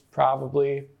road,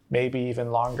 probably, maybe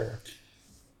even longer.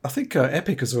 I think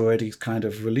Epic has already kind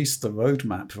of released the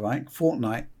roadmap, right?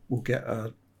 Fortnite will get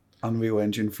a Unreal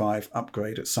Engine 5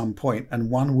 upgrade at some point, and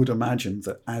one would imagine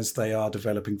that as they are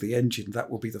developing the engine,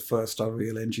 that will be the first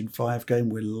Unreal Engine 5 game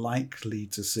we're likely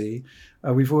to see.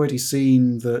 We've already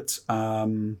seen that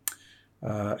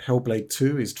Hellblade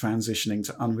 2 is transitioning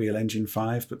to Unreal Engine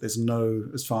 5, but there's no,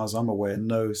 as far as I'm aware,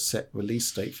 no set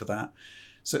release date for that.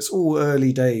 So it's all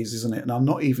early days, isn't it? And I'm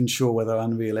not even sure whether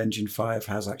Unreal Engine 5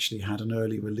 has actually had an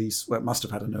early release. Well, it must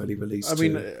have had an early release. I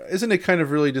mean, isn't it kind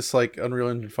of really just like Unreal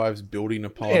Engine 5's building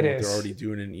upon what they're already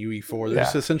doing in UE4? They're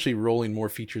just essentially rolling more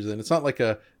features in. It's not like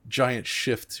a giant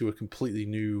shift to a completely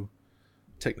new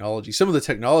technology. Some of the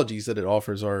technologies that it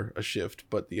offers are a shift,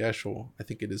 but the actual, I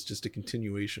think it is just a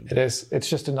continuation. It is. It's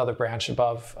just another branch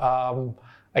above.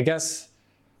 I guess,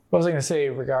 what was I going to say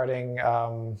regarding...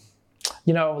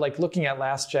 like looking at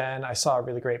last gen, I saw a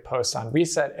really great post on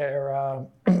Reset Era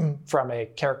from a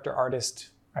character artist.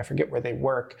 I forget where they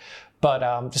work, but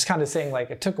just kind of saying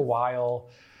like it took a while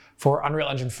for Unreal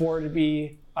Engine 4 to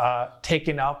be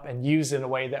taken up and used in a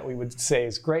way that we would say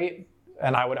is great.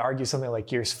 And I would argue something like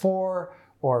Gears 4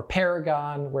 or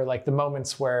Paragon, where like the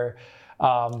moments where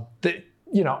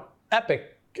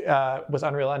Epic with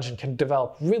Unreal Engine can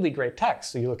develop really great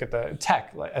text. So you look at the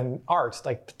tech and art,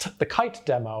 like the Kite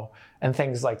demo and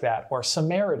things like that, or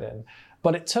Samaritan.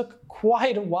 But it took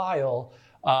quite a while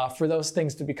for those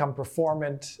things to become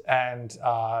performant and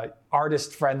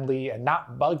artist-friendly and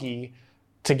not buggy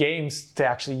to games to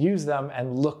actually use them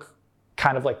and look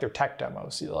kind of like their tech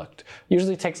demos looked.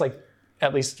 Usually takes like,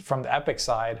 at least from the Epic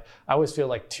side, I always feel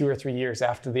like 2 or 3 years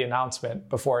after the announcement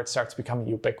before it starts becoming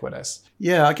ubiquitous.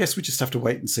 Yeah, I guess we just have to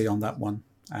wait and see on that one.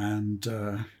 And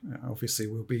obviously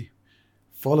we'll be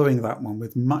following that one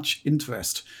with much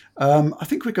interest. I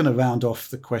think we're going to round off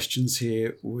the questions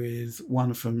here with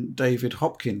one from David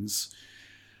Hopkins.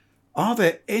 Are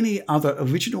there any other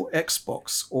original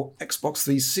Xbox or Xbox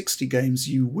 360 games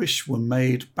you wish were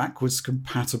made backwards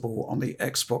compatible on the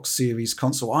Xbox Series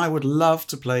console? I would love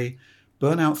to play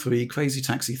Burnout 3, Crazy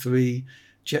Taxi 3,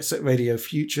 Jet Set Radio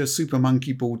Future, Super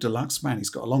Monkey Ball Deluxe. Man,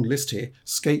 he's got a long list here.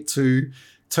 Skate 2,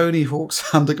 Tony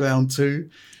Hawk's Underground 2.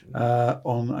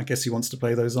 I guess he wants to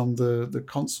play those on the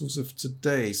consoles of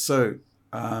today. So,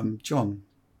 John,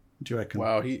 what do you reckon?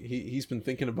 Wow, he's been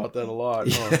thinking about that a lot.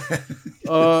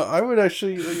 Huh? I would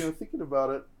actually, thinking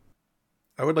about it,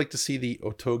 I would like to see the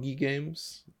Otogi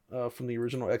games from the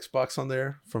original Xbox on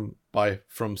there from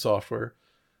Software.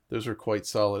 Those are quite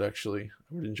solid, actually.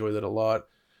 I would enjoy that a lot.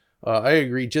 I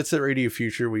agree. Jet Set Radio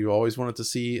Future, we've always wanted to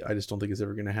see. I just don't think it's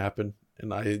ever going to happen.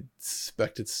 And I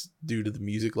suspect it's due to the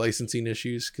music licensing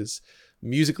issues, because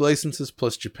music licenses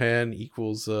plus Japan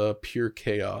equals pure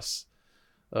chaos,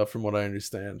 from what I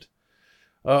understand.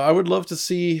 I would love to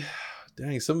see...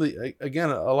 Dang, some of the...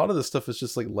 Again, a lot of this stuff is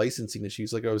just like licensing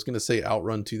issues. Like I was going to say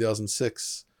Outrun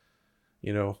 2006...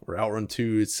 or Outrun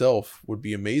 2 itself would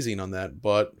be amazing on that,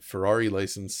 but Ferrari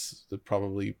license that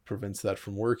probably prevents that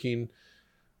from working.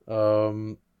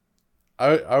 I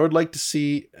would like to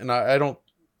see, and I don't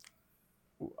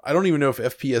even know if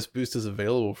FPS boost is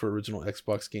available for original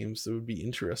Xbox games. That would be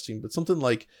interesting, but something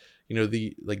like,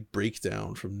 the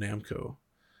Breakdown from Namco.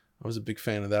 I was a big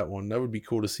fan of that one. That would be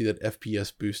cool to see that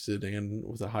FPS boosted and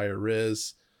with a higher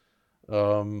res.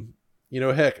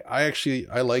 Heck,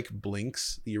 I like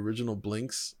Blinks, the original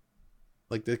Blinks.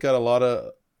 Like, they got a lot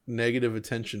of negative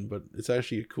attention, but it's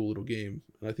actually a cool little game.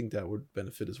 And I think that would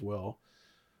benefit as well,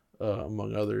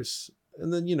 among others.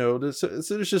 And then,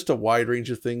 there's just a wide range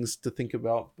of things to think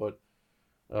about. But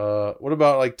what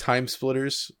about like Time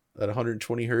Splitters at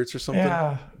 120 hertz or something?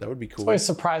 Yeah, that would be cool. It's always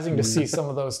surprising to see some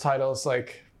of those titles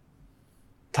like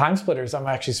Time Splitters. I'm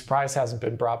actually surprised hasn't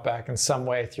been brought back in some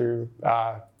way through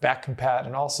back compat.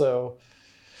 And also,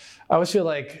 I always feel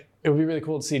like it would be really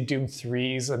cool to see Doom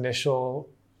 3's initial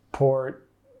port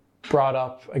brought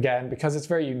up again, because it's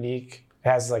very unique. It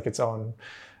has like its own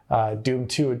Doom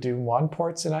 2 and Doom 1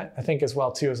 ports in it, I think, as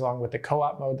well too, along with the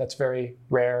co-op mode that's very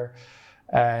rare.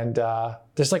 And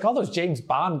there's like all those James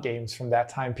Bond games from that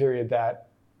time period that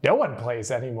no one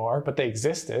plays anymore, but they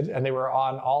existed and they were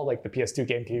on all like the PS2,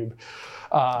 GameCube,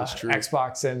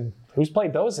 Xbox, and who's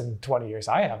played those in 20 years?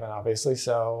 I haven't, obviously.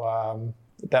 So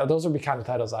those would be kind of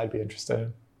titles I'd be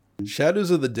interested in. Shadows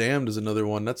of the Damned is another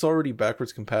one that's already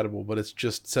backwards compatible, but it's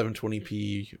just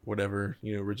 720p, whatever,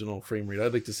 original frame rate.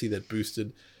 I'd like to see that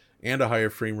boosted and a higher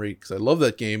frame rate because I love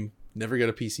that game. Never got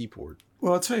a PC port.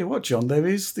 Well, I'll tell you what, John, there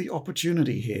is the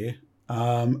opportunity here.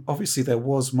 Obviously, there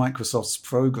was Microsoft's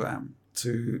program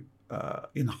to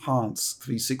enhance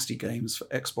 360 games for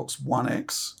Xbox One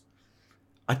X.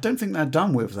 I don't think they're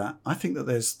done with that. I think that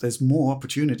there's more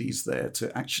opportunities there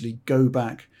to actually go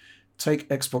back, take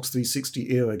Xbox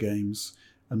 360 era games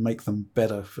and make them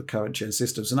better for current gen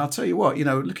systems. And I'll tell you what,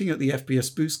 looking at the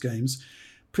FPS boost games,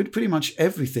 pretty much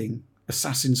everything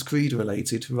Assassin's Creed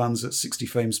related runs at 60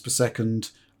 frames per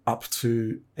second up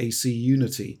to AC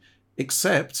Unity,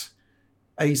 except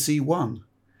AC1.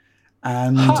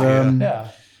 And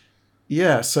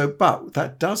but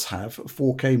that does have a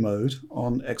 4K mode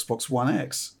on Xbox One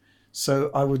X.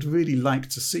 So I would really like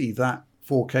to see that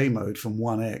 4K mode from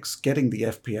One X getting the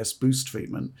FPS boost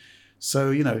treatment.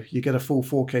 So, you get a full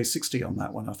 4K 60 on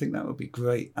that one. I think that would be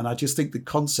great. And I just think the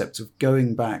concept of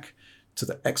going back to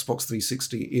the Xbox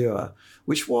 360 era,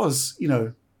 which was,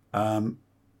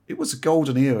 it was a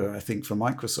golden era, I think, for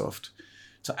Microsoft,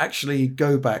 to actually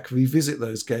go back, revisit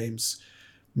those games,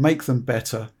 make them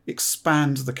better,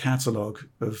 expand the catalogue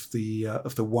of the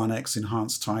One X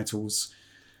enhanced titles,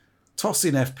 toss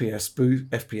in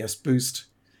FPS boost.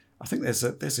 I think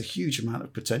there's a huge amount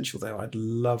of potential there. I'd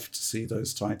love to see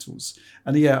those titles.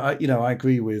 And I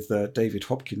agree with David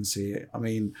Hopkins here. I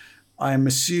mean, I am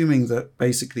assuming that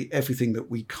basically everything that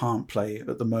we can't play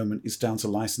at the moment is down to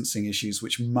licensing issues,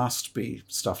 which must be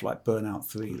stuff like Burnout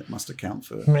 3 that must account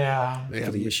for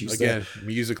the issues again, there.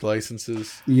 Music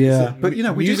licenses. Yeah, but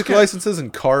music licenses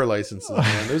and car licenses,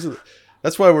 man.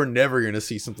 That's why we're never going to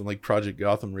see something like Project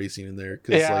Gotham Racing in there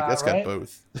because that's got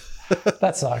both.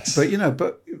 That sucks. But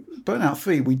Burnout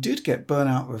 3, we did get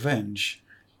Burnout Revenge,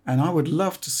 and I would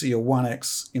love to see a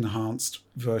 1X enhanced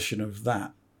version of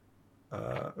that.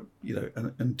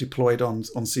 And deployed on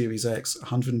Series X,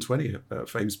 120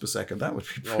 frames per second. That would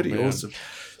be pretty awesome.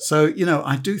 So,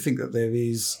 I do think that there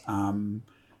is a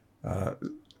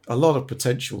lot of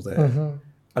potential there. Mm-hmm.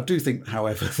 I do think,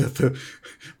 however, that the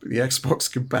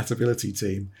Xbox compatibility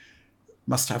team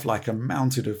must have like a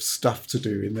mountain of stuff to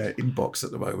do in their inbox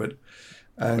at the moment.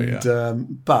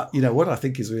 And but what I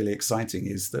think is really exciting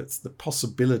is that the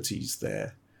possibilities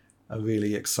there are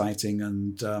really exciting,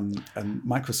 and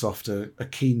Microsoft are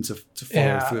keen to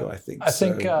follow through, I think. I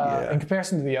think in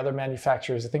comparison to the other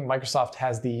manufacturers, I think Microsoft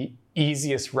has the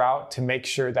easiest route to make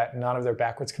sure that none of their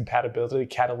backwards compatibility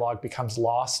catalog becomes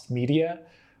lost media,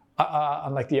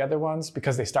 unlike the other ones,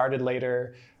 because they started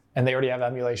later and they already have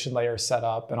emulation layers set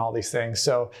up and all these things.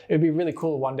 So it'd be really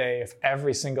cool one day if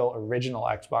every single original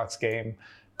Xbox game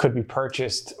could be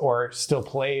purchased or still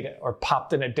played or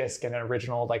popped in a disc in an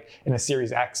original, like in a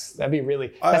Series X. That'd be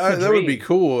really that would be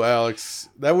cool, Alex.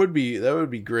 That would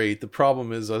be great. The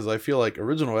problem is I feel like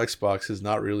original Xbox has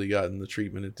not really gotten the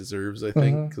treatment it deserves, I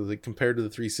think, because compared to the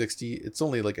 360, it's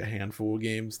only like a handful of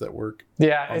games that work.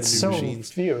 Yeah, on it's the so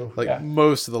machines. Few.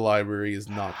 Most of the library is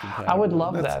not compatible. I would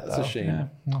love that. That's a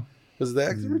shame. Because the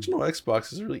original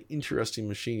Xbox is a really interesting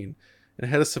machine. And it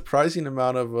had a surprising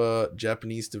amount of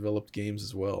Japanese developed games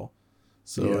as well.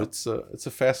 So it's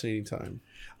a fascinating time.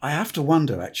 I have to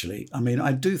wonder, actually. I mean,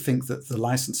 I do think that the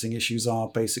licensing issues are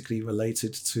basically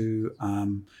related to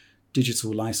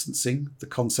digital licensing, the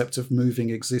concept of moving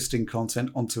existing content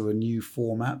onto a new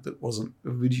format that wasn't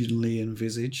originally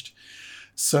envisaged.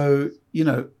 So,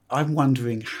 I'm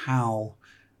wondering how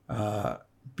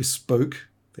bespoke,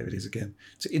 there it is again,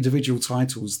 to individual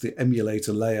titles the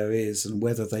emulator layer is, and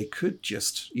whether they could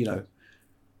just,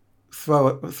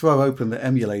 throw open the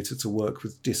emulator to work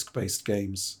with disc-based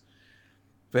games.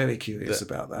 Very curious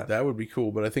about that. That would be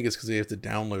cool, but I think it's because they have to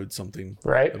download something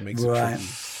that makes it tricky.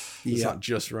 It's not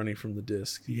just running from the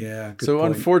disc. Yeah. So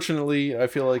point. Unfortunately, I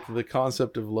feel like the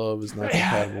concept of love is not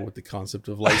compatible with the concept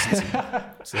of licensing.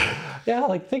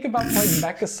 Think about playing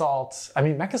MechAssault. I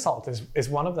mean, MechAssault is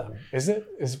one of them. Is it?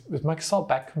 Is MechAssault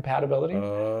back compatibility?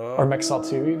 Or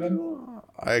MechAssault 2 even?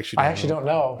 I actually don't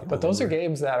know. But those are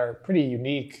games that are pretty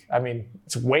unique. I mean,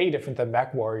 it's way different than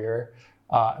MechWarrior.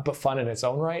 But fun in its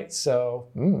own right. So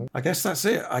I guess that's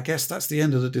it. I guess that's the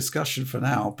end of the discussion for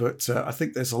now. But I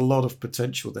think there's a lot of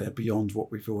potential there beyond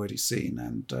what we've already seen.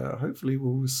 And hopefully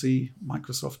we'll see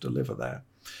Microsoft deliver there.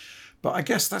 But I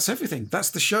guess that's everything. That's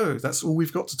the show. That's all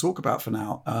we've got to talk about for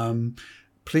now.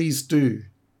 Please do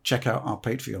check out our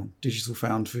Patreon, Digital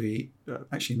Foundry.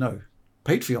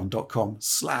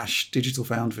 Patreon.com/Digital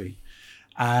Foundry.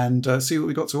 And see what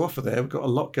we've got to offer there. We've got a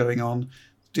lot going on.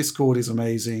 Discord is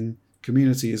amazing.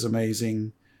 Community is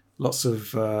amazing. lots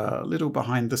of little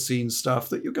behind the scenes stuff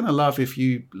that you're going to love if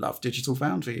you love Digital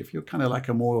Foundry. If you're kind of like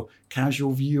a more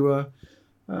casual viewer,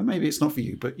 maybe it's not for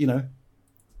you, but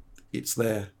it's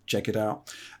there. Check it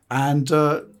out. And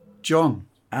John,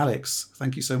 Alex,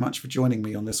 thank you so much for joining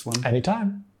me on this one.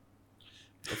 Anytime.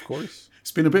 Of course.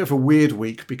 It's been a bit of a weird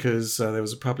week because there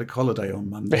was a public holiday on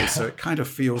Monday, so it kind of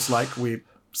feels like we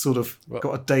sort of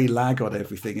got a day lag on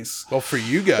everything. It's for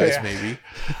you guys, maybe.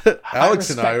 Alex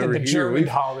and I over the here. German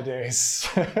holidays.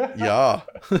 Yeah.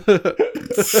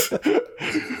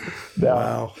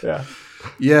 Wow. Yeah.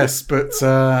 Yes, but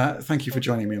thank you for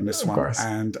joining me on this one. Course.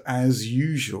 And as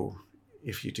usual,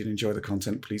 if you did enjoy the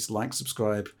content, please like,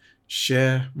 subscribe,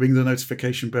 share, ring the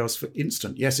notification bells for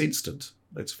instant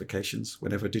notifications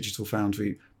whenever Digital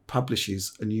Foundry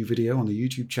publishes a new video on the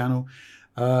YouTube channel.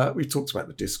 We've talked about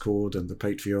the Discord and the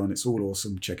Patreon. It's all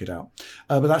awesome. Check it out.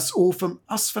 But that's all from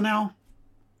us for now.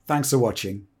 Thanks for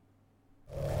watching.